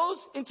 he goes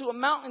into a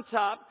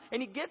mountaintop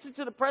and he gets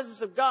into the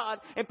presence of God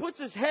and puts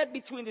his head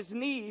between his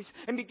knees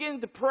and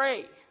begins to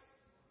pray.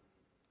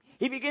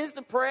 He begins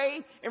to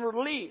pray and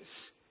release.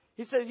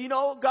 He says, you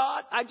know,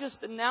 God, I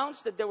just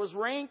announced that there was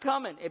rain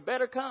coming. It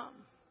better come.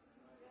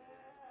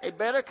 It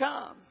better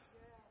come.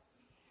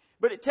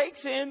 But it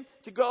takes him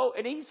to go,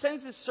 and he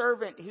sends his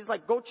servant. He's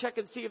like, go check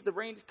and see if the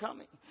rain is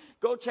coming.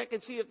 Go check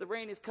and see if the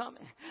rain is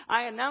coming.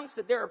 I announced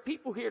that there are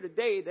people here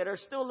today that are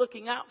still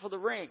looking out for the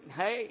rain.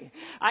 Hey,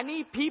 I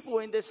need people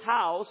in this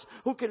house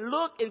who can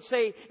look and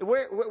say,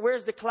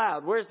 where's the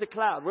cloud? Where's the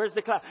cloud? Where's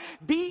the cloud?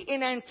 Be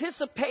in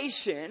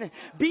anticipation.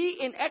 Be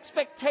in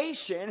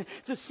expectation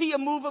to see a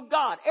move of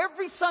God.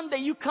 Every Sunday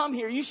you come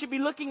here, you should be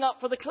looking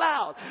up for the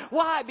cloud.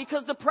 Why?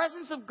 Because the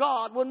presence of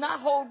God will not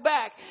hold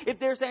back if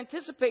there's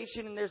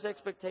anticipation and there's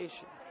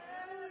expectation.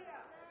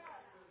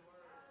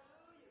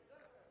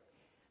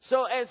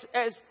 So as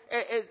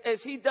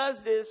he does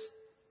this,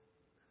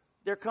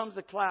 there comes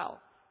a cloud.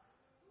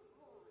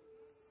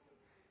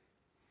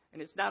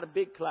 And it's not a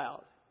big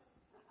cloud.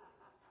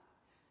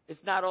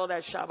 It's not all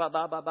that shabba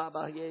ba ba ba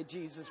ba, yeah,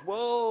 Jesus,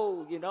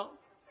 whoa, you know.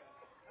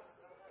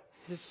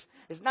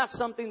 It's not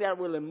something that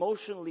will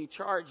emotionally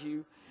charge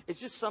you. It's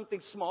just something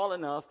small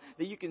enough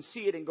that you can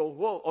see it and go,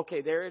 whoa,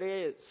 okay, there it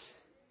is.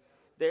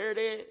 There it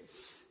is.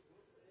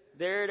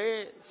 There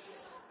it is.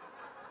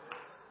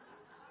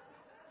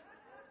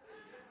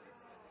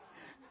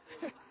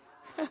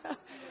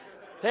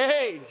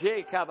 Hey,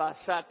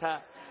 Jekabasata.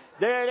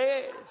 There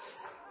it is.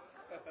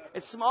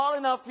 It's small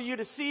enough for you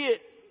to see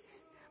it,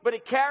 but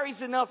it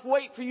carries enough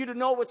weight for you to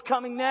know what's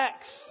coming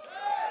next.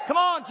 Come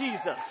on,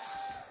 Jesus.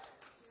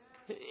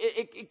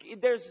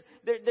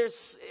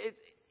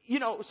 You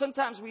know,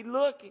 sometimes we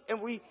look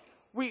and we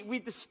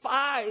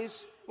despise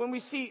when we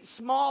see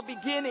small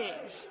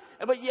beginnings.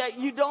 But yet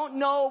you don't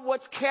know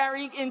what's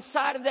carrying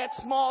inside of that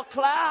small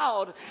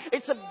cloud.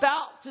 It's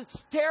about to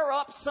stir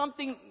up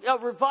something, a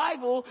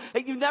revival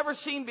that you've never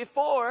seen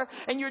before.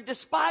 And you're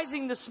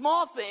despising the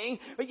small thing.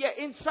 But yet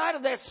inside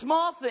of that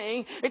small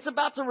thing, it's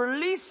about to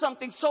release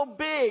something so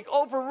big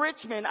over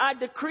Richmond. I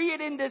decree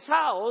it in this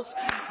house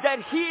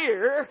that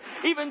here,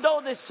 even though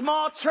this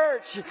small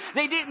church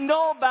they didn't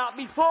know about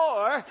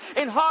before,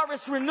 in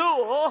Harvest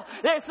Renewal,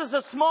 this is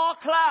a small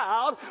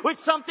cloud with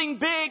something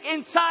big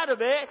inside of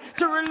it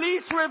to release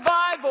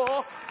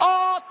revival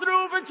all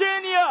through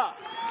Virginia.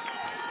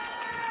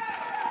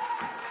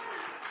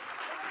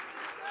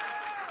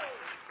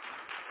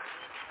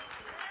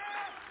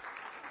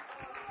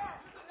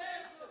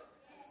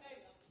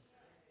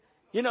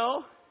 You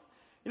know,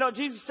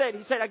 Jesus said,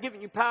 he said, I've given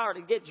you power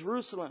to get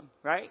Jerusalem,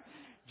 right?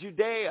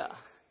 Judea,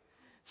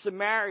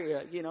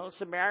 Samaria,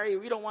 Samaria,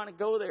 we don't want to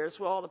go there. It's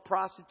where all the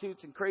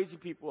prostitutes and crazy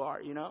people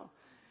are, we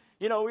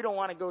don't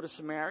want to go to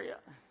Samaria.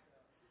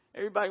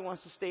 Everybody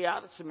wants to stay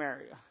out of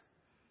Samaria.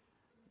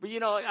 But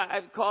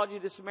I've called you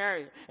to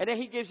Samaria. And then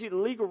he gives you the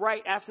legal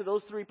right after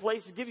those three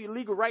places, give you the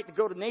legal right to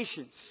go to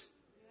nations.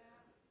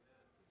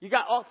 You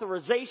got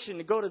authorization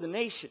to go to the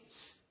nations.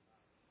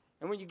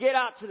 And when you get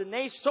out to the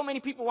nations, so many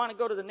people want to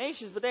go to the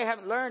nations, but they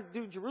haven't learned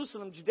to do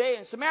Jerusalem, Judea,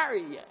 and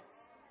Samaria yet.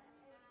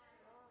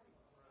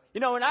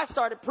 When I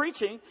started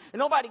preaching, and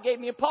nobody gave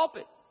me a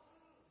pulpit.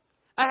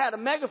 I had a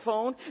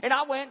megaphone, and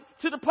I went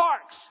to the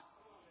parks.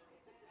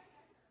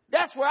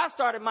 That's where I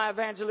started my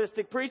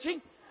evangelistic preaching.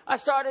 I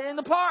started in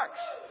the parks.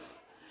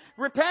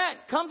 Repent.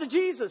 Come to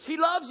Jesus. He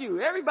loves you.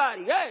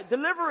 Everybody. Hey,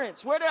 deliverance.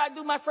 Where did I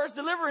do my first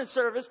deliverance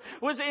service?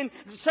 Was in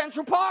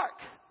Central Park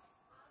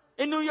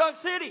in New York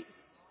City.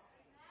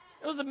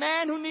 It was a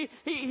man who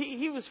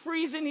he was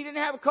freezing. He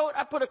didn't have a coat.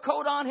 I put a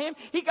coat on him.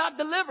 He got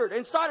delivered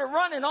and started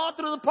running all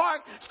through the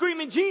park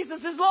screaming, Jesus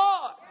is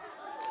Lord.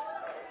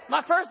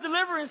 My first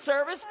deliverance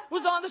service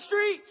was on the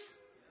streets.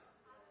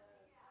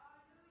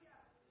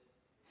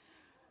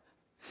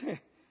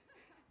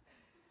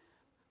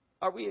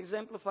 Are we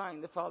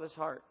exemplifying the Father's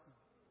heart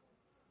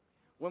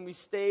when we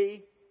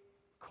stay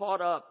caught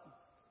up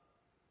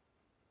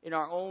in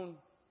our own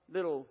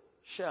little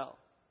shell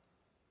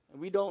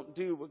and we don't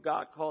do what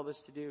God called us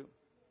to do?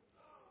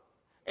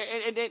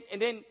 And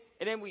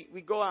then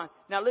we go on.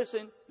 Now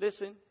listen.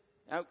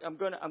 I'm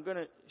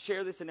gonna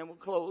share this and then we'll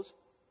close.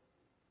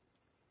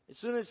 As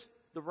soon as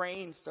the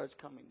rain starts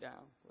coming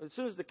down, as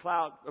soon as the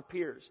cloud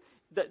appears,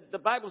 the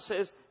Bible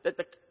says that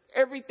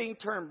everything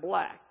turned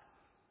black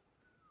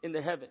in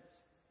the heavens,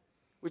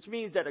 which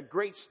means that a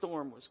great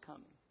storm was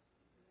coming.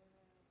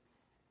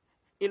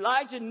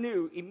 Elijah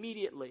knew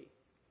immediately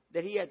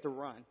that he had to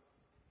run.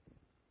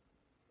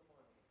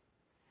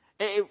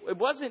 It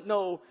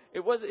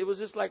was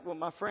just like what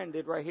my friend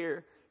did right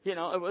here. It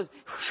was,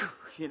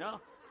 it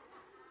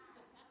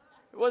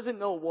wasn't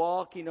no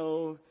walk,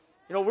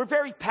 we're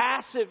very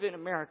passive in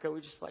America.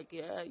 We're just like,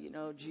 yeah,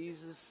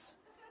 Jesus,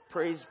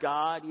 praise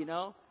God,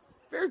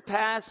 very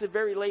passive,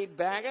 very laid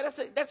back.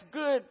 That's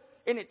good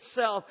in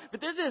itself.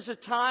 But there's a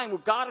time where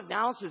God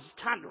announces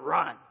it's time to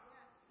run.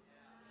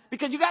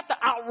 Because you got to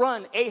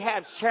outrun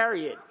Ahab's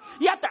chariot.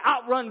 You have to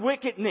outrun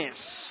wickedness.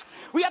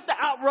 We have to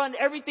outrun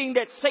everything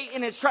that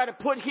Satan has tried to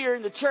put here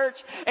in the church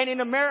and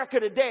in America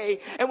today.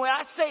 And when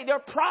I say there are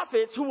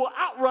prophets who will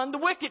outrun the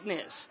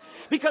wickedness,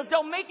 because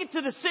they'll make it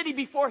to the city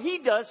before he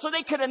does so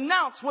they can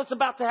announce what's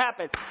about to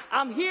happen.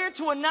 I'm here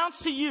to announce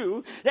to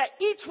you that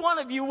each one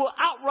of you will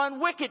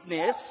outrun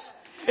wickedness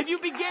if you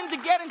begin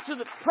to get into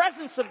the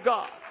presence of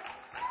God.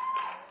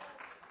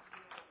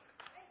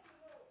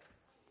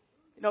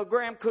 You know,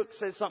 Graham Cook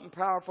said something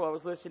powerful. I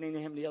was listening to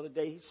him the other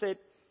day.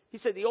 He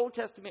said the Old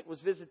Testament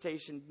was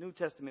visitation, New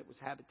Testament was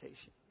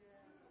habitation.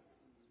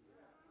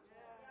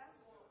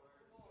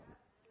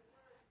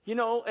 You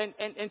know,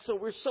 and so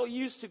we're so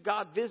used to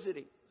God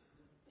visiting.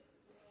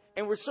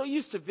 And we're so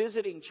used to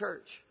visiting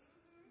church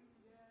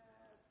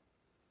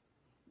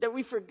that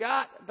we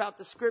forgot about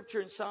the scripture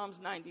in Psalms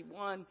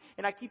 91.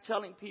 And I keep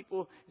telling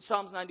people in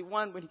Psalms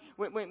 91,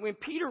 when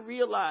Peter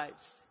realized,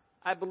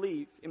 I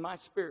believe in my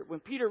spirit, when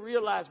Peter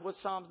realized what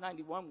Psalms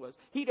 91 was,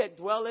 he that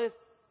dwelleth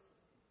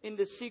in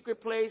the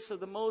secret place of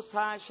the Most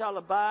High shall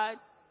abide.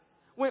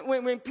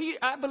 When Peter,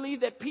 I believe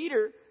that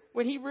Peter,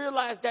 when he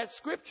realized that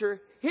scripture,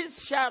 his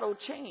shadow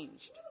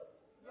changed.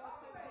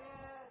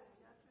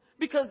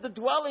 Because the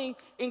dwelling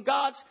in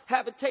God's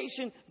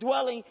habitation,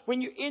 dwelling,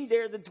 when you're in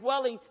there, the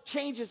dwelling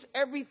changes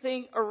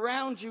everything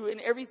around you and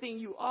everything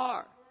you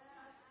are.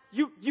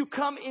 You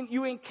come in,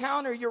 you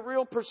encounter your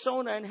real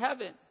persona in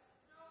heaven.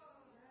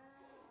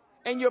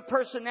 And your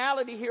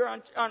personality here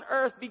on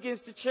earth begins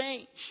to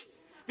change.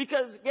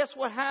 Because guess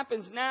what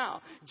happens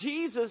now?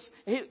 Jesus,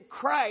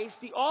 Christ,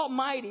 the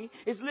Almighty,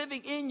 is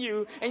living in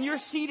you, and you're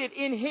seated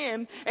in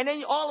Him. And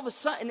then all of a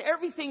sudden,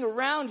 everything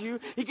around you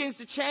begins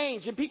to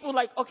change. And people are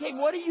like, okay,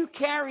 what are you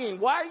carrying?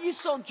 Why are you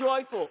so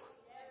joyful?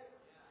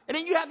 And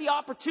then you have the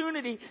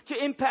opportunity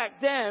to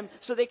impact them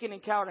so they can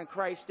encounter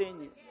Christ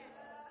in you.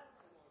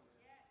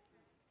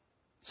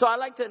 So I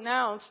like to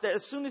announce that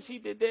as soon as he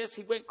did this,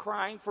 he went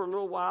crying for a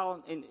little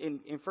while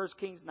in 1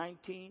 Kings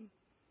 19.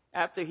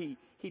 After he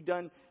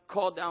done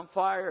called down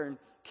fire and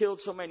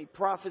killed so many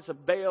prophets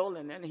of Baal.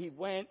 And then he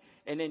went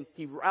and then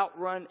he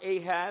outrun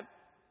Ahab.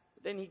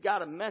 Then he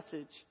got a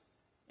message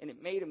and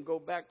it made him go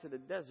back to the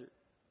desert.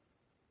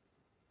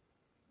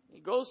 He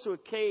goes to a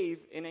cave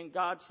and then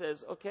God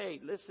says, okay,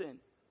 listen,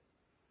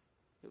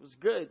 it was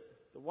good.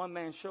 The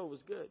one-man show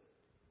was good.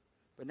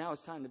 But now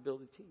it's time to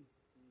build a team.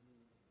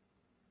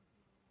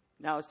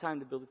 Now it's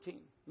time to build a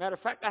team. Matter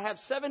of fact, I have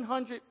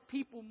 700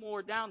 people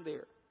more down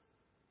there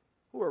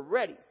who are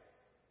ready.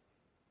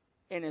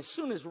 And as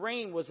soon as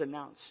rain was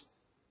announced,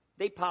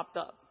 they popped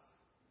up.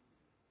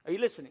 Are you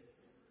listening?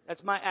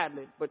 That's my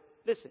ad-lib, but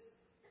listen.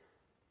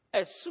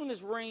 As soon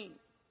as rain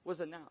was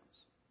announced,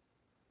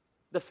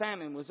 the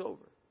famine was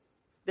over.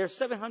 There are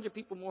 700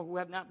 people more who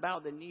have not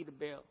bowed the knee to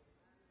Baal.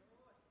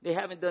 They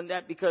haven't done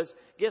that because,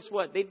 guess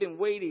what? They've been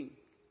waiting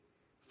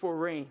for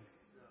rain.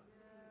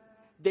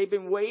 They've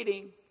been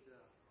waiting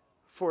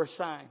for a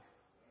sign.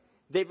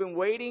 They've been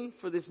waiting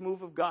for this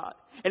move of God.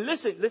 And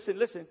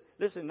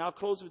listen. I'll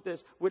close with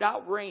this.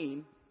 Without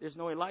rain, there's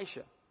no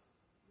Elisha.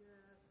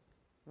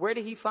 Where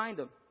did he find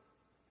him?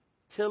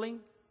 Tilling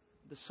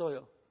the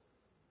soil.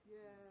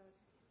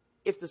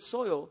 If the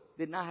soil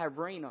did not have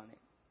rain on it,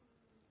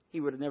 he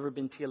would have never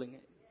been tilling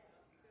it.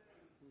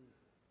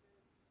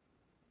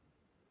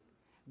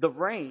 The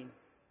rain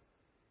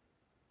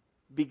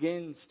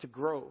begins to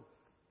grow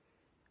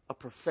a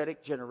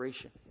prophetic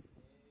generation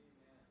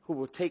who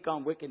will take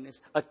on wickedness.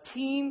 A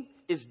team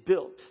is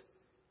built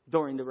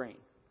during the rain.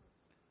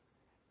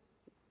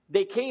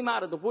 They came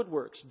out of the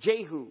woodworks.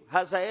 Jehu,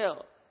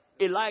 Hazael,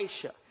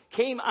 Elisha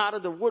came out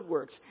of the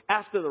woodworks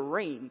after the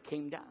rain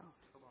came down.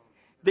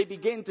 They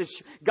began to,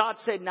 God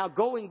said, now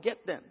go and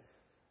get them.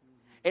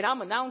 And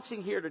I'm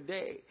announcing here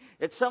today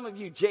that some of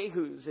you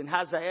Jehus and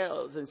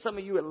Hazaels and some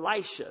of you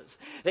Elishas,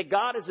 that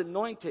God is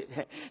anointed.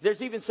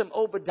 There's even some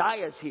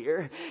Obadiahs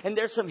here. And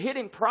there's some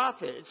hidden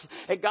prophets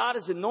that God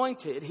is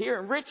anointed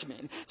here in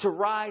Richmond to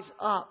rise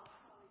up.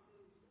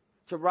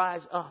 To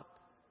rise up.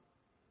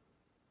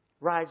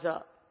 Rise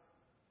up.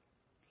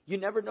 You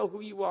never know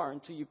who you are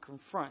until you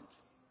confront.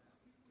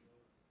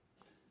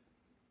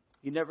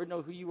 You never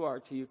know who you are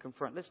until you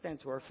confront. Let's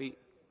stand to our feet.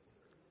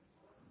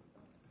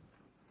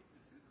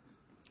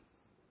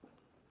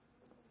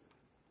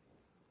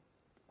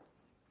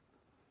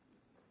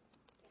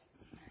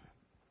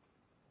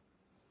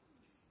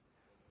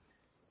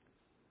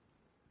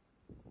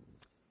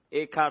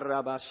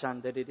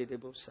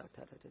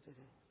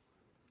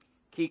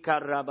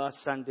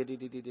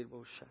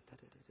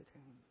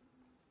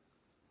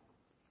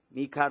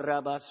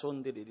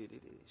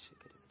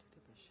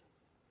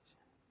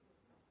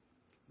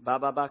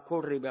 Baba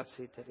bakorri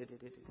basita.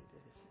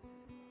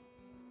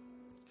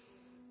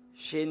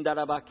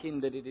 Shindara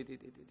bakinda.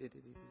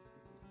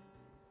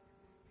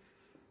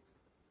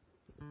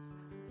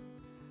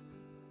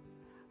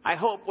 I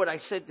hope what I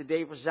said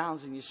today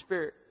resounds in your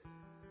spirit.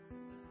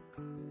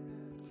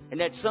 And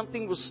that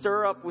something will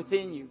stir up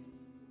within you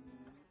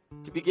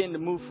to begin to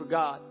move for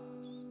God.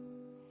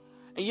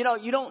 And you know,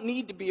 you don't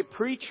need to be a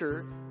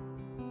preacher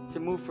to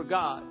move for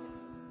God,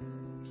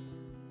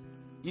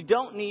 you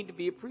don't need to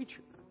be a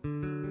preacher.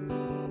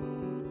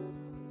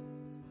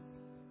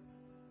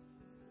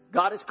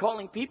 God is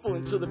calling people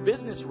into the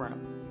business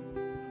realm.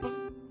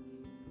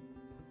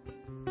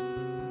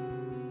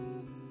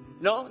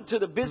 No, into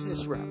the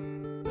business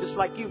realm. Just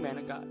like you, man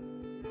of God.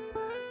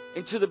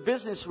 Into the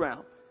business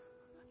realm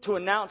to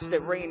announce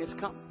that rain is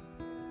coming.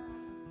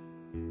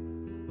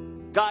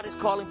 God is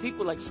calling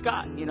people like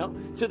Scott,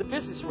 to the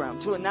business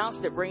realm to announce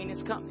that rain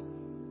is coming.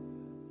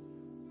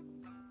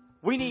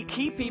 We need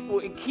key people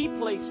in key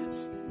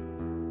places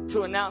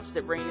to announce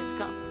that rain is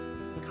coming.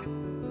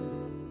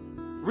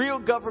 Real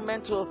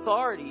governmental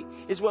authority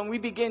is when we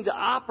begin to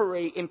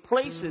operate in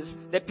places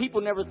that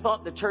people never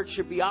thought the church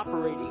should be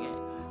operating in.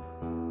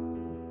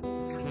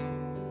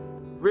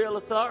 Real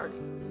authority.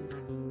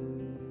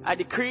 I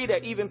decree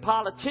that even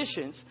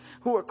politicians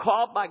who are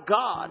called by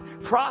God,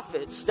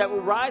 prophets, that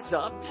will rise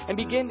up and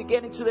begin to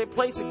get into their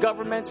place of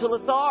governmental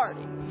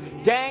authority.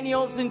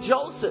 Daniels and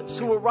Josephs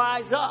who will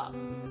rise up.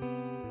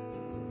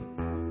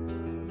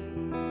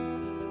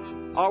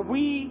 Are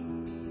we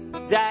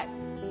that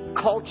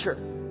culture?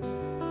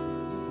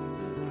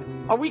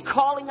 Are we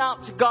calling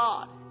out to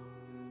God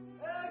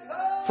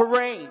for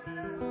rain?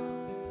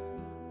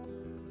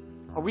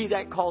 Are we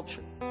that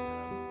culture?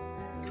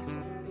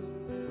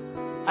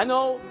 I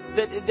know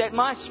that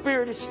my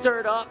spirit is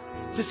stirred up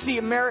to see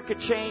America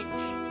change.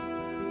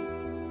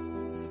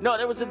 No,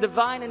 there was a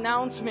divine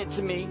announcement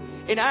to me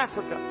in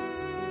Africa.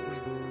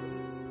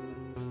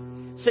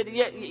 Said,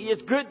 yeah,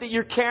 it's good that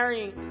you're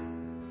carrying.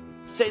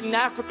 Said in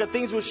Africa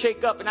things will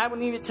shake up, and I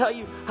wouldn't even tell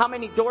you how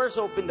many doors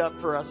opened up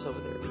for us over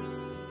there.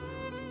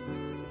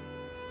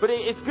 But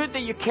it's good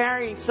that you're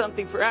carrying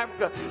something for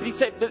Africa. He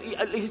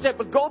said,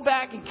 but go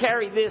back and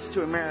carry this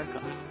to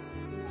America.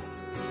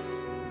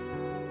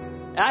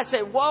 And I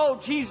said, whoa,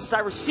 Jesus, I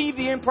received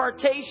the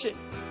impartation.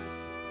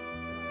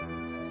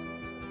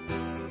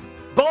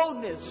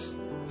 Boldness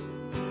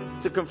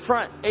to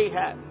confront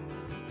Ahab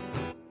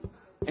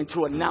and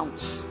to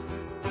announce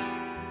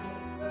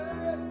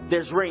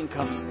there's rain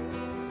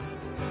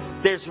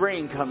coming. There's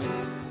rain coming.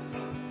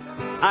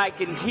 I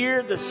can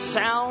hear the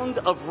sound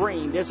of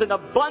rain. There's an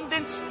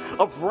abundance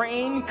of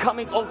rain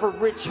coming over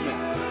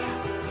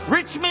Richmond.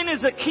 Richmond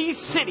is a key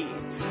city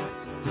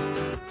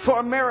for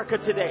America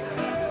today.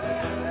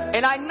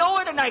 And I know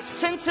it and I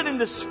sense it in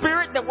the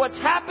spirit that what's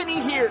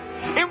happening here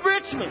in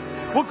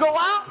Richmond will go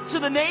out to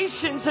the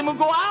nations and will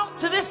go out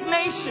to this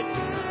nation.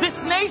 This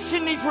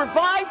nation needs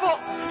revival.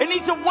 It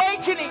needs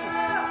awakening.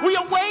 We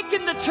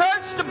awaken the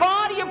church, the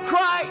body of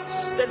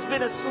Christ that's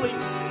been asleep.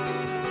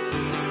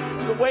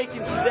 It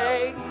awakens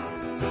today.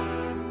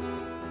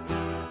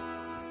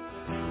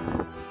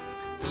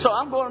 So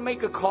I'm going to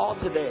make a call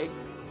today.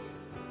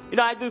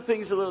 I do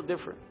things a little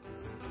different.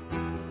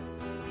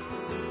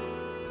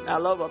 I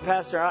love our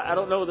pastor. I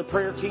don't know the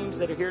prayer teams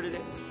that are here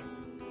today.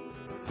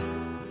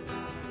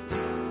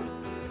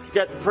 You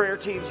got the prayer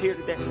teams here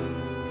today.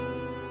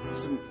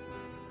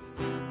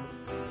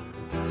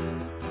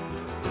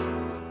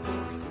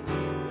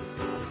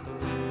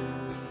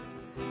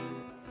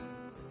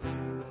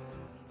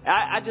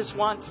 I just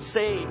want to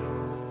say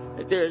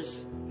that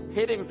there's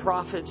hidden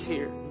prophets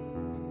here.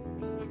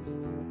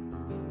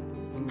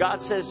 And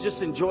God says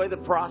just enjoy the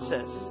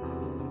process.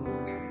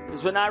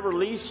 Because when I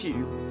release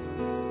you,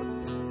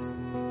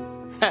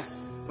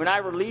 when I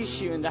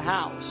release you in the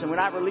house, and when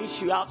I release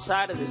you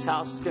outside of this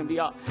house, it's going to be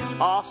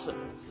awesome.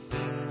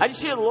 I just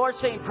hear the Lord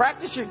saying,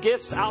 practice your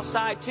gifts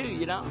outside too,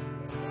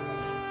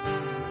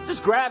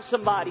 Just grab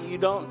somebody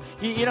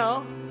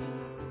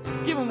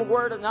give them a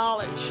word of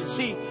knowledge and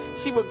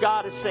see what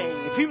God is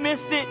saying. If you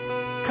missed it,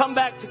 come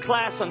back to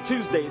class on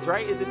Tuesdays,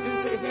 right? Is it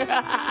Tuesday?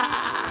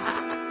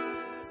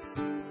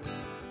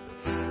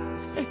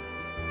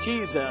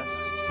 Jesus.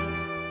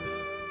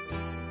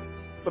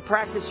 But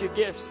practice your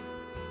gifts.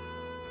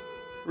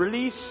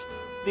 Release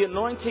the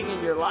anointing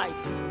in your life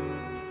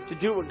to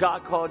do what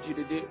God called you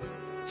to do.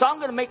 So I'm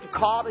going to make a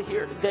call to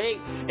here today.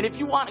 And if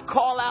you want to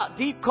call out,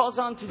 deep calls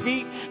on to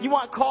deep. You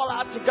want to call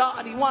out to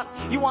God. You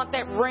want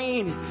that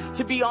rain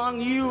to be on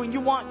you. And you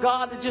want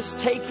God to just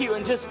take you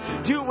and just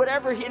do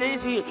whatever it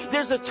is.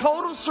 There's a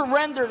total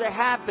surrender that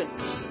happens.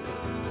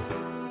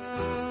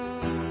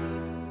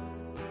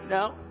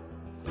 No?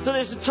 So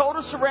there's a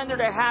total surrender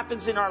that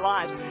happens in our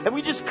lives. And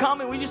we just come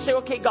and we just say,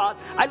 okay, God,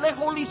 I let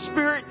Holy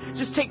Spirit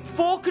just take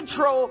full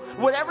control,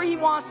 whatever He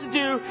wants to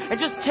do, and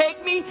just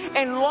take me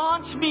and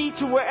launch me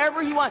to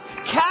wherever He wants.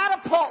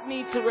 Catapult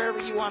me to wherever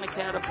You want to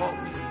catapult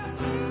me.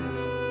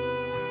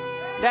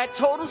 That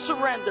total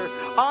surrender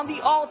on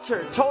the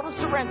altar, total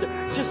surrender,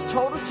 just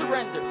total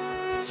surrender.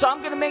 So I'm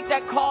going to make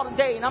that call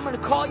today, and I'm going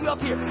to call you up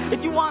here.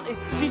 If you want to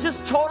just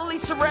totally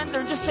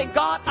surrender, just say,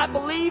 God, I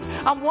believe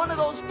I'm one of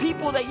those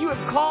people that You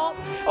have called.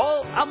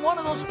 Oh, I'm one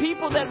of those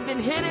people that have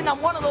been hidden.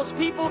 I'm one of those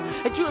people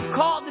that You have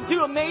called to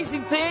do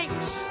amazing things.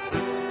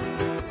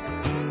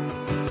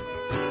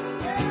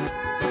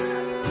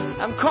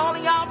 I'm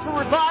calling out for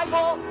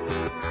revival.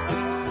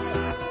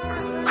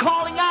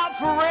 Calling out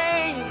for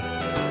rain.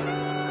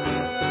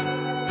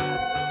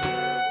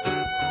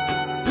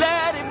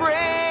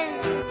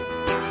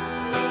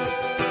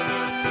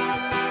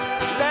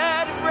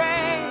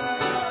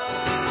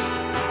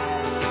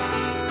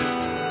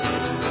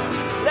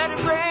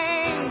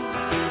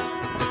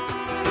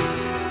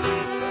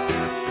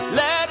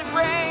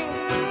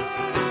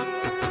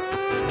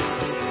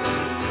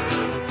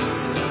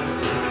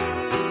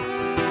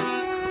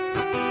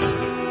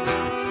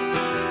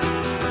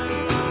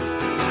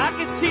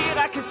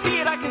 see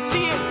it. I can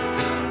see it.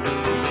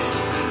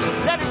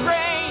 Let it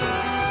rain.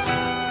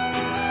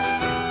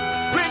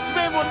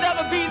 Richmond will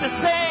never be the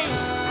same.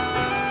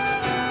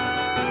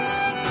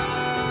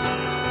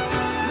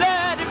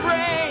 Let it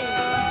rain.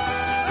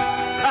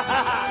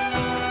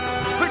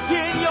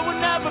 Virginia will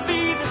never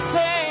be the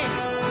same.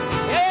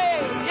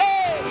 Hey,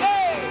 hey,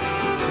 hey.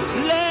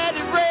 Let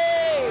it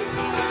rain.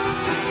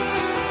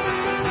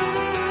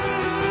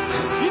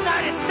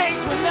 United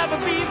States will never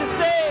be the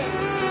same.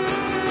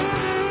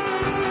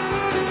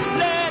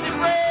 Let it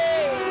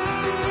rain.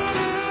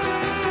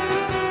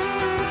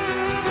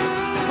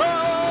 Oh.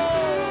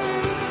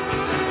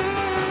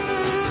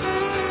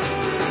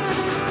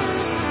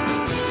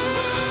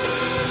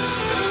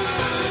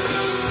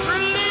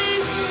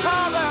 Release,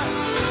 Father.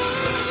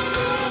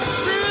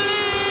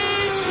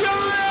 Release your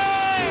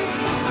rain.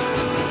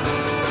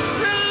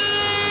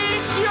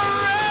 Release your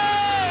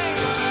rain.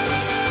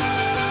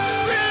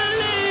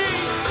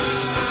 Release.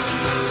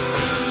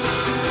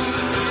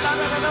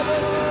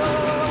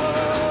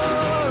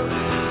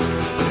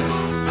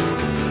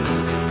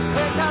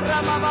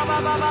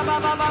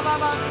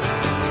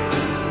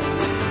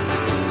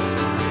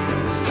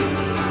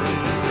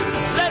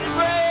 Let it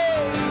rain.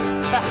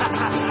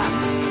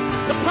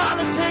 The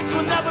politics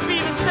will never be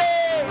the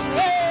same.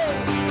 Hey,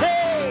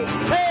 hey,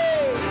 hey.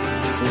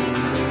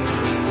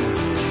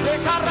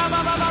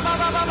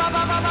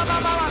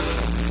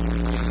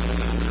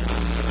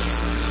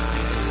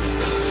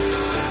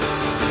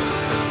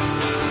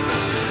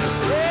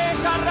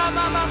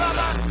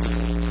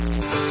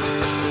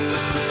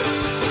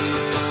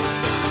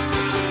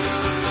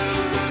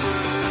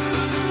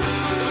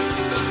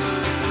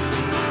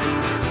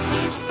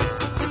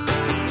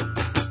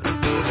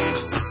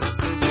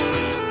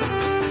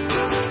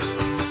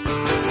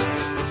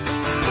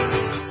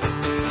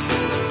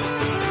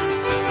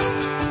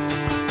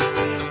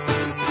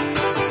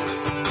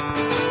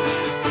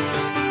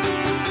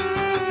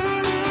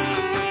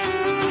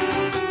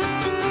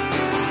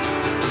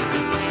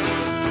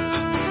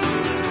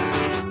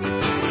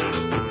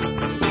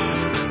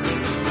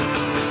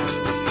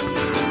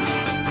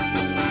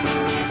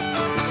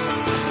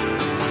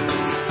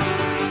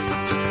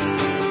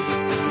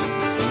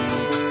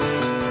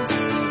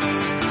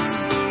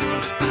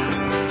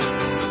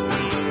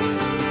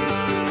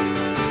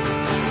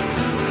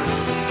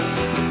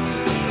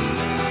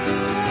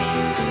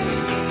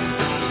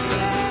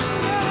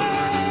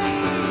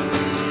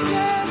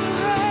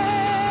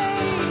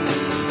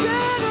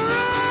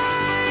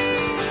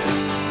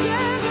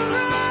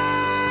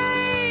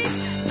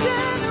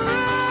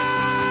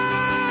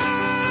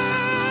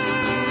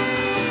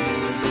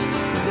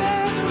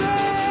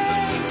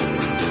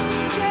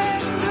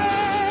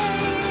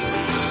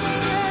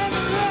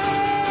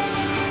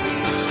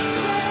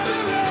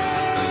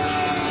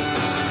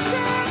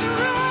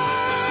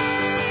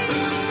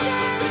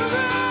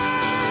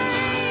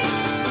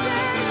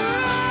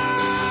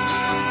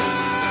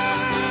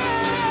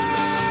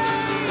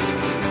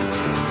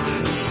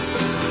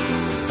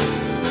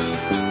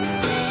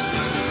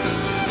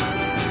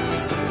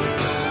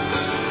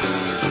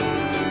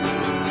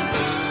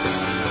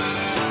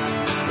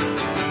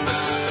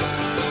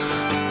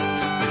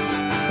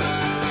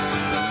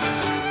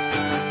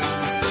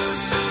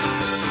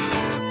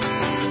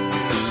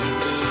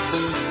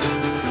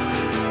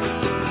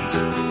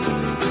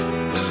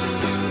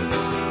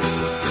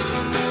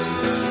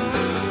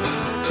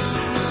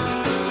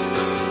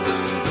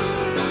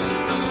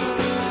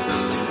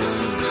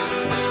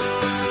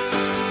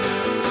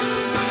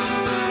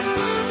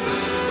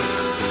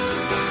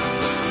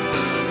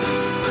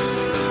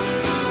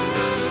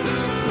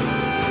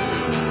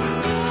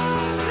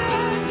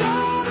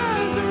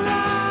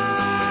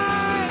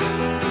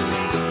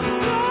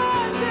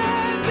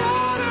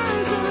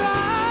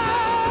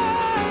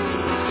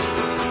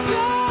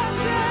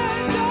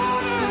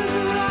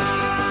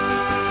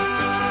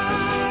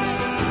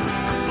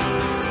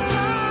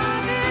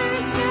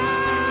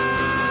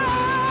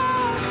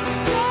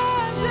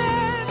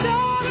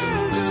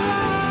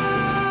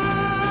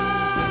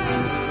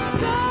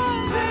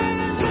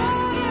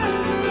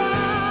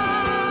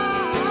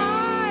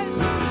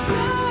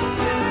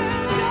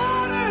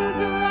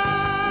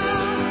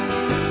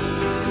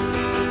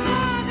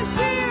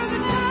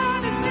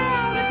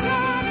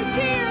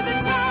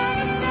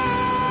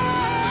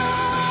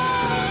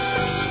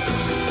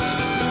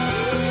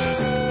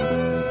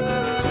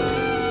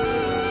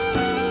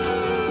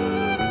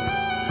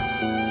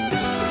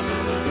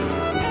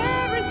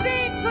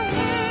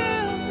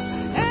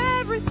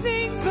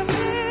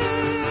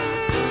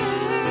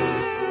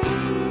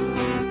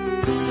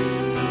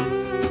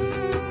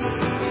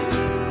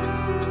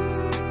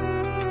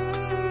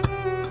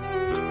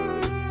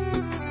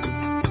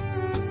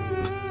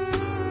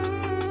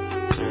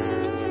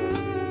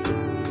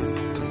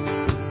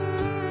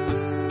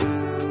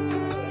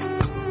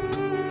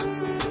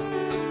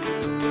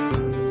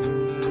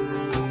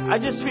 I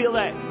just feel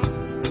that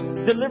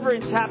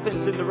deliverance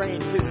happens in the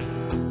rain too.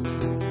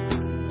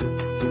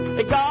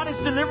 That God is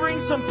delivering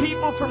some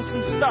people from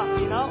some stuff,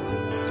 you know?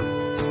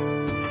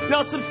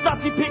 know, some stuff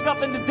you pick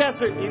up in the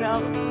desert, you know.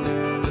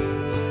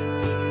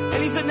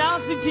 And He's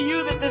announcing to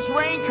you that there's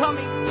rain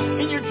coming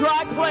in your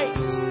dry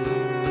place.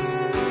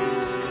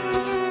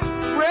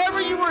 Wherever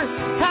you were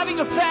having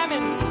a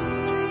famine,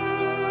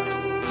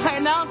 I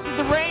announce that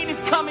the rain is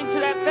coming to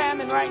that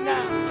famine right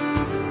now.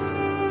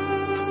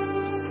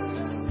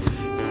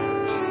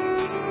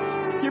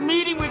 You're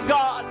meeting with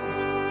God.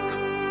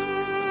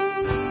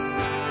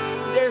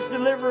 There's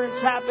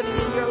deliverance happening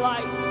in your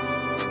life.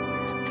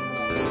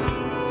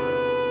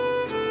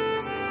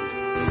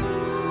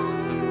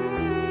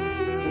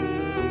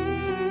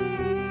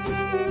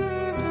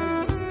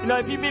 You know,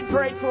 if you've been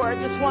prayed for, I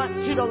just want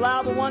you to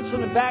allow the ones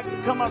from the back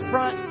to come up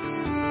front.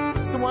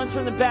 Just the ones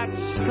from the back to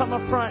just come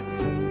up front.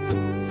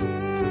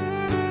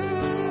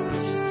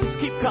 Just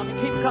keep coming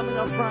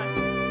up front.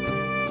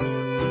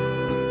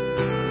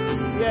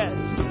 Yes.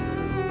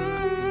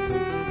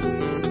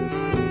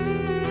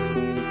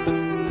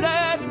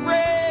 Let it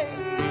rain.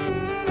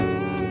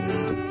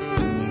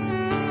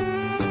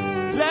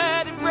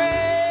 Let it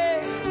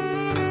rain.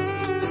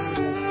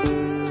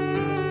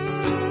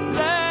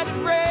 Let it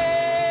rain.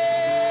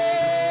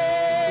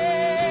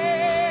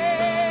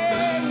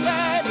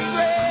 Let it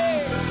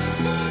rain.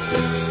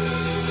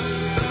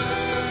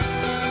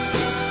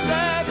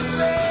 Let it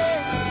rain.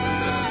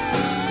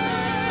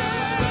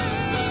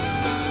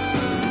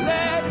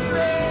 Let it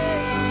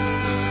rain.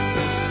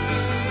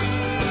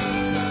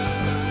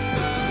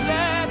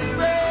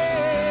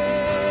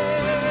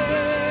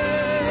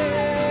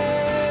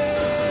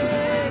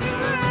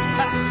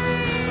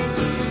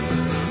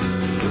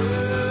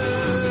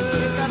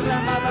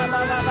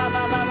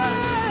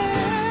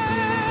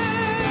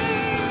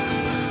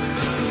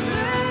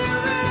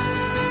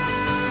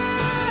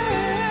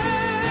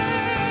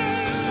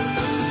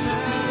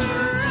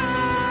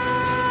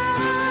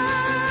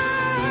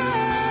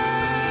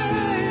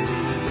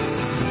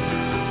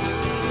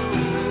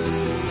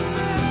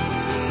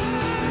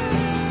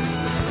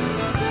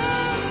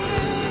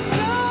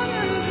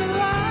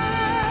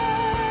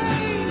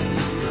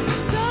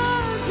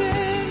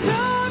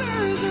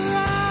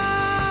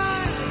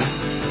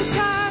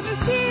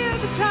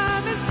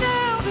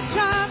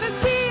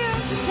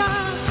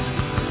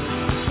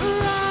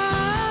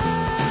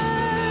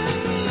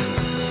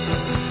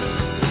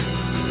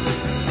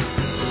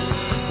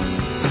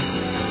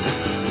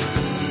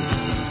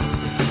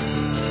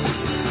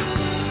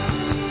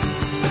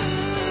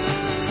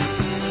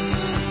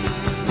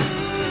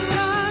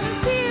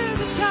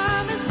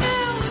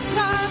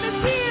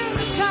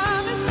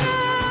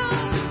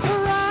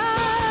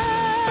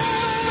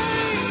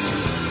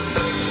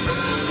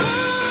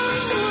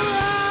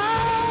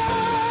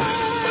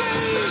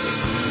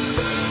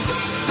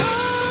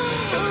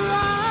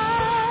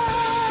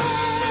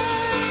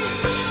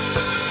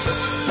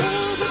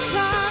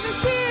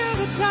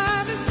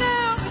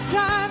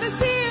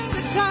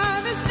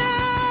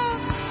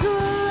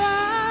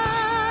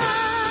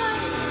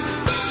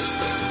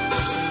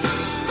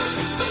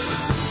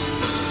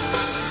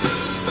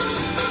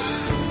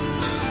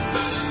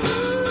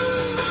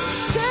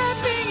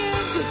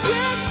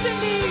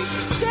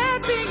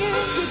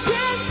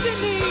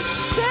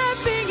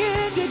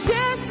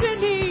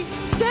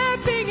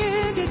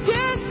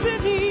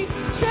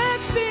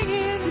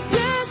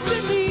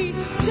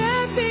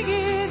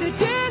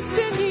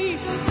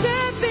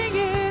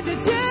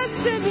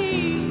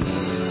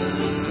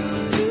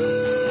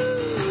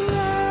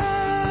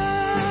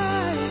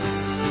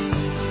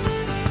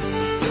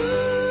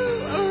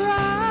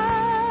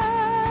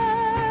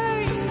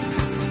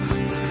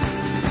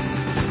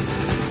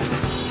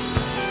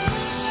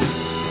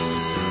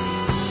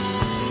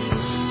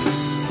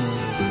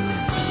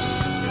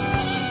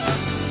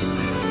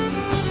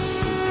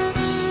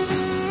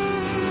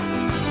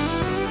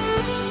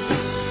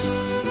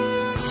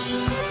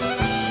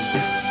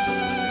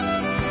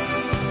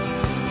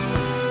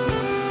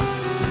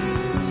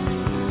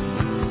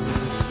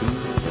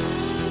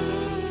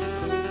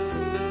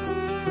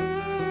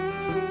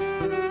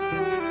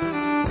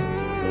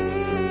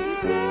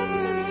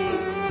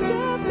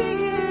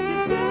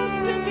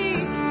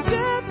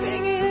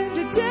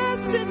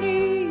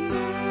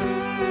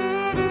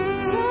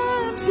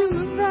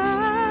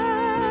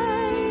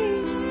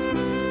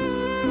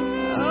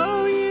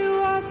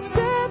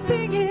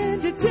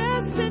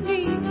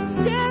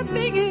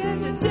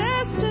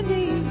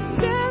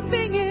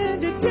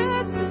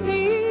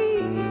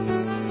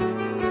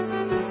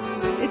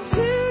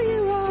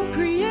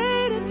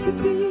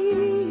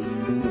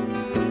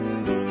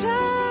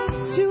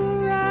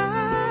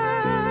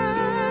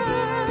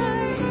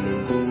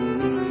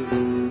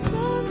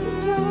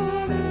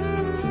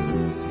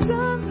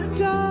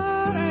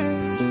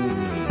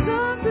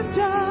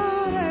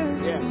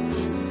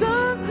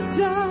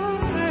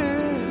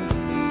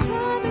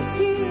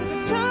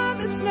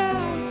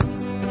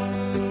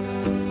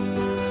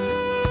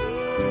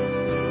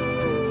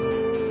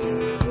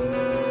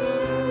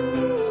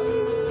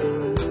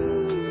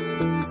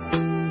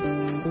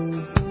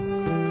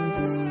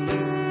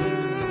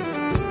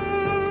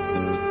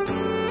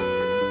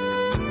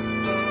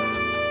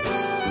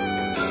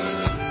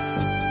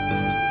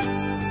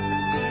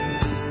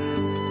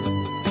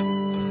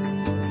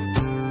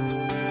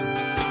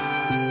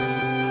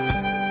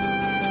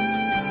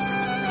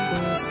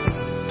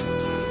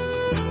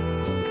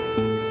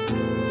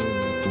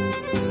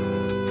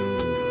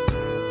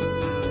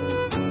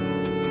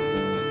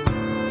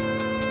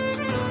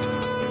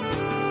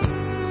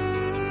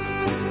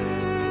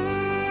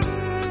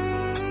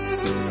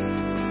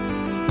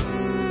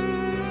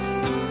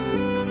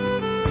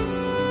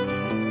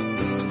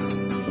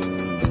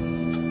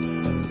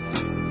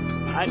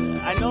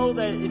 know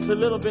that it's a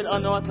little bit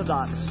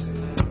unorthodox.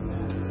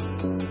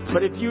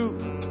 But if you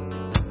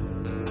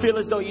feel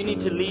as though you need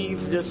to leave,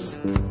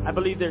 I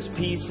believe there's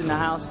peace in the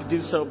house to do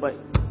so. But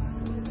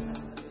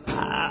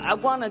I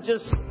want to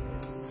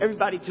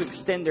everybody to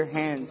extend their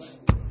hands.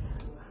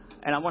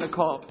 And I want to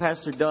call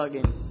Pastor Doug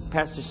and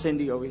Pastor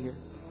Cindy over here.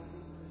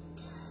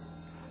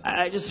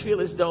 I just feel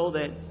as though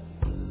that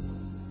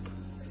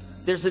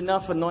there's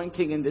enough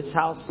anointing in this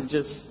house to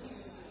just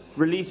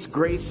release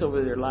grace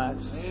over their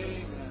lives.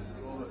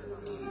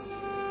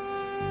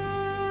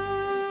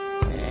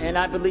 And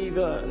I believe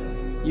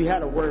you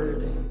had a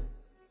word.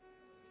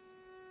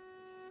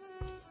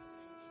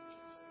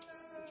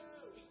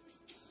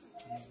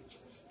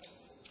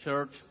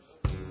 Church,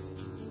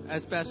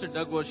 as Pastor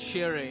Doug was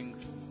sharing,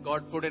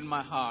 God put in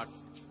my heart.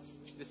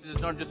 This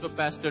is not just for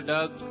Pastor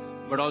Doug,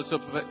 but also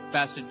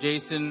Pastor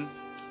Jason,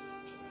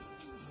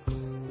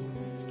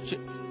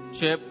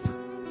 Chip,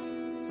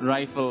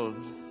 Rifle.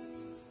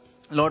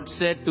 Lord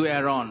said to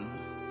Aaron,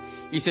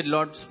 He said,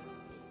 Lord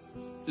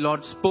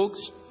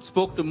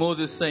spoke to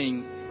Moses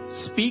saying,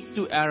 speak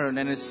to Aaron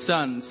and his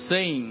son,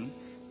 saying,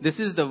 this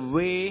is the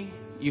way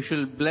you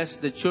shall bless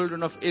the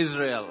children of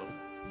Israel.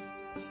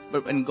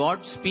 But when God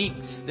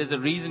speaks, there's a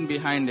reason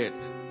behind it.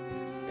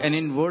 And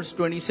in verse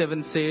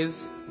 27 says,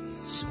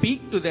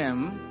 speak to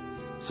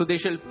them, so they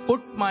shall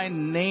put my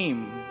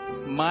name,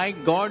 my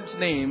God's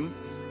name,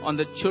 on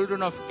the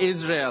children of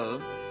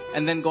Israel.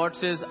 And then God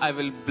says, I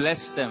will bless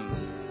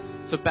them.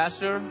 So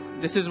Pastor,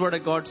 this is what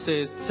God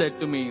said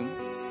to me.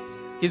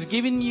 He's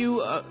given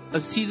you a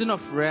season of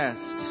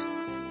rest.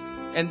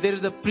 And there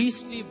is a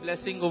priestly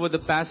blessing over the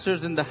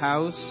pastors in the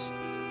house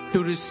to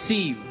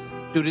receive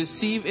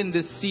in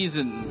this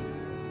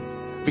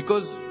season.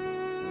 Because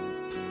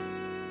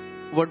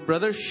what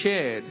brother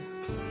shared,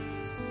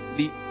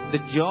 the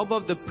job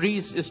of the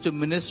priest is to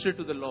minister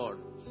to the Lord.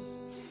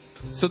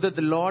 So that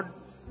the Lord,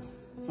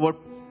 what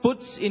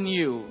puts in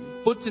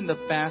the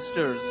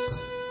pastors,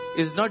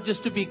 is not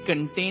just to be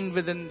contained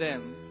within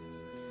them,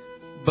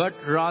 but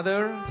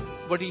rather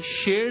what He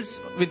shares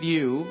with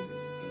you,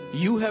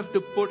 you have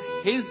to put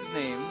His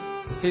name,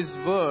 His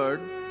word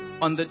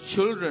on the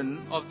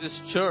children of this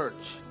church.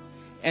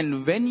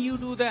 And when you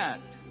do that,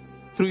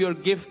 through your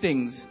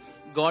giftings,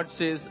 God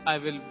says, I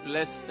will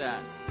bless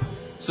that.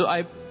 So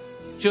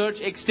church,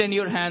 extend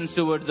your hands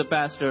towards the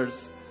pastors.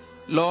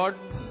 Lord,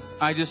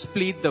 I just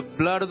plead the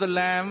blood of the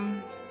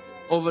Lamb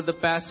over the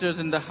pastors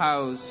in the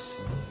house.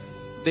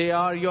 They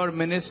are your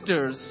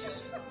ministers,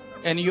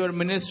 and you are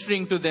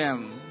ministering to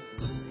them.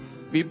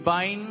 We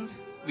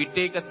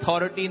take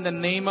authority in the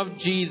name of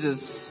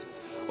Jesus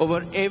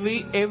over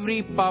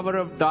every power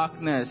of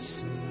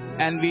darkness,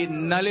 and we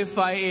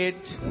nullify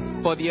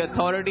it for the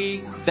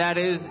authority that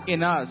is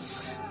in us.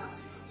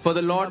 For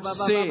the Lord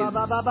says,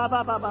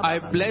 I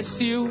bless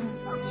you,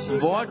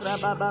 watch,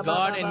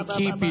 guard, and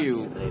keep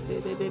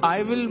you.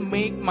 I will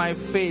make my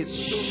face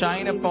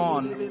shine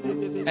upon,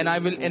 and I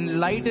will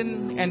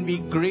enlighten and be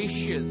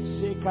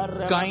gracious,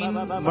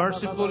 kind,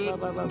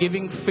 merciful,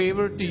 giving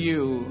favor to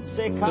you.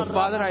 So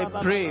Father,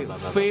 I pray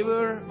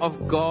favor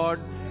of God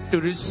to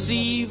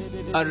receive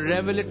a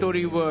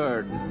revelatory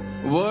word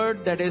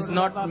that is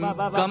not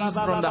comes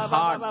from the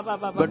heart,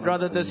 but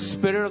rather the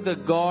Spirit of the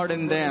God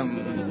in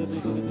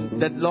them.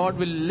 That Lord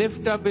will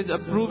lift up His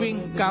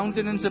approving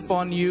countenance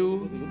upon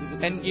you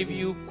and give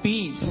you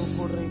peace,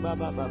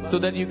 so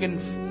that you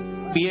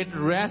can be at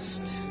rest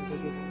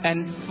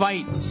and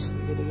fight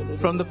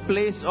from the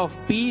place of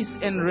peace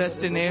and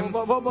rest in Him.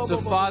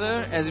 So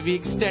Father, as we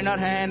extend our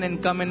hand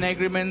and come in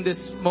agreement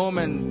this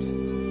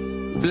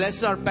moment,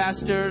 bless our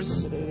pastors,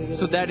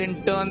 so that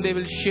in turn they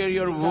will share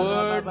your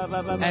word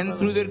and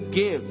through their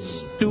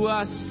gifts to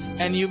us,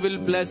 and you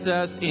will bless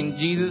us in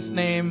Jesus'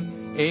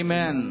 name.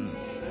 Amen.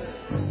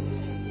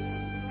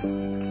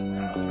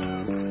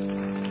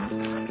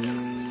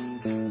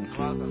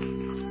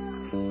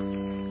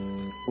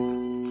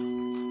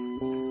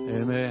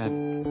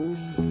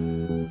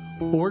 Amen.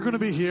 Well, we're going to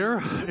be here.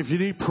 If you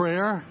need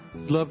prayer,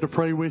 I'd love to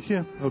pray with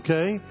you.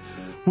 Okay.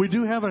 We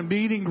do have a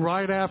meeting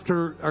right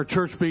after our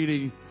church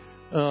meeting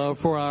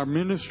for our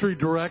ministry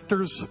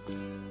directors,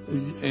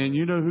 and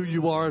you know who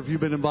you are if you've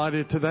been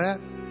invited to that.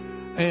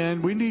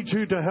 And we need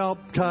you to help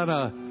kind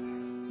of,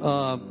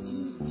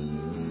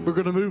 we're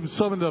going to move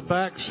some of the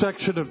back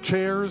section of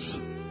chairs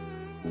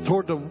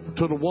to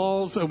the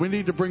walls, and we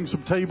need to bring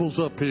some tables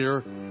up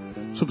here,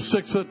 some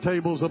 6-foot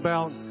tables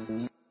about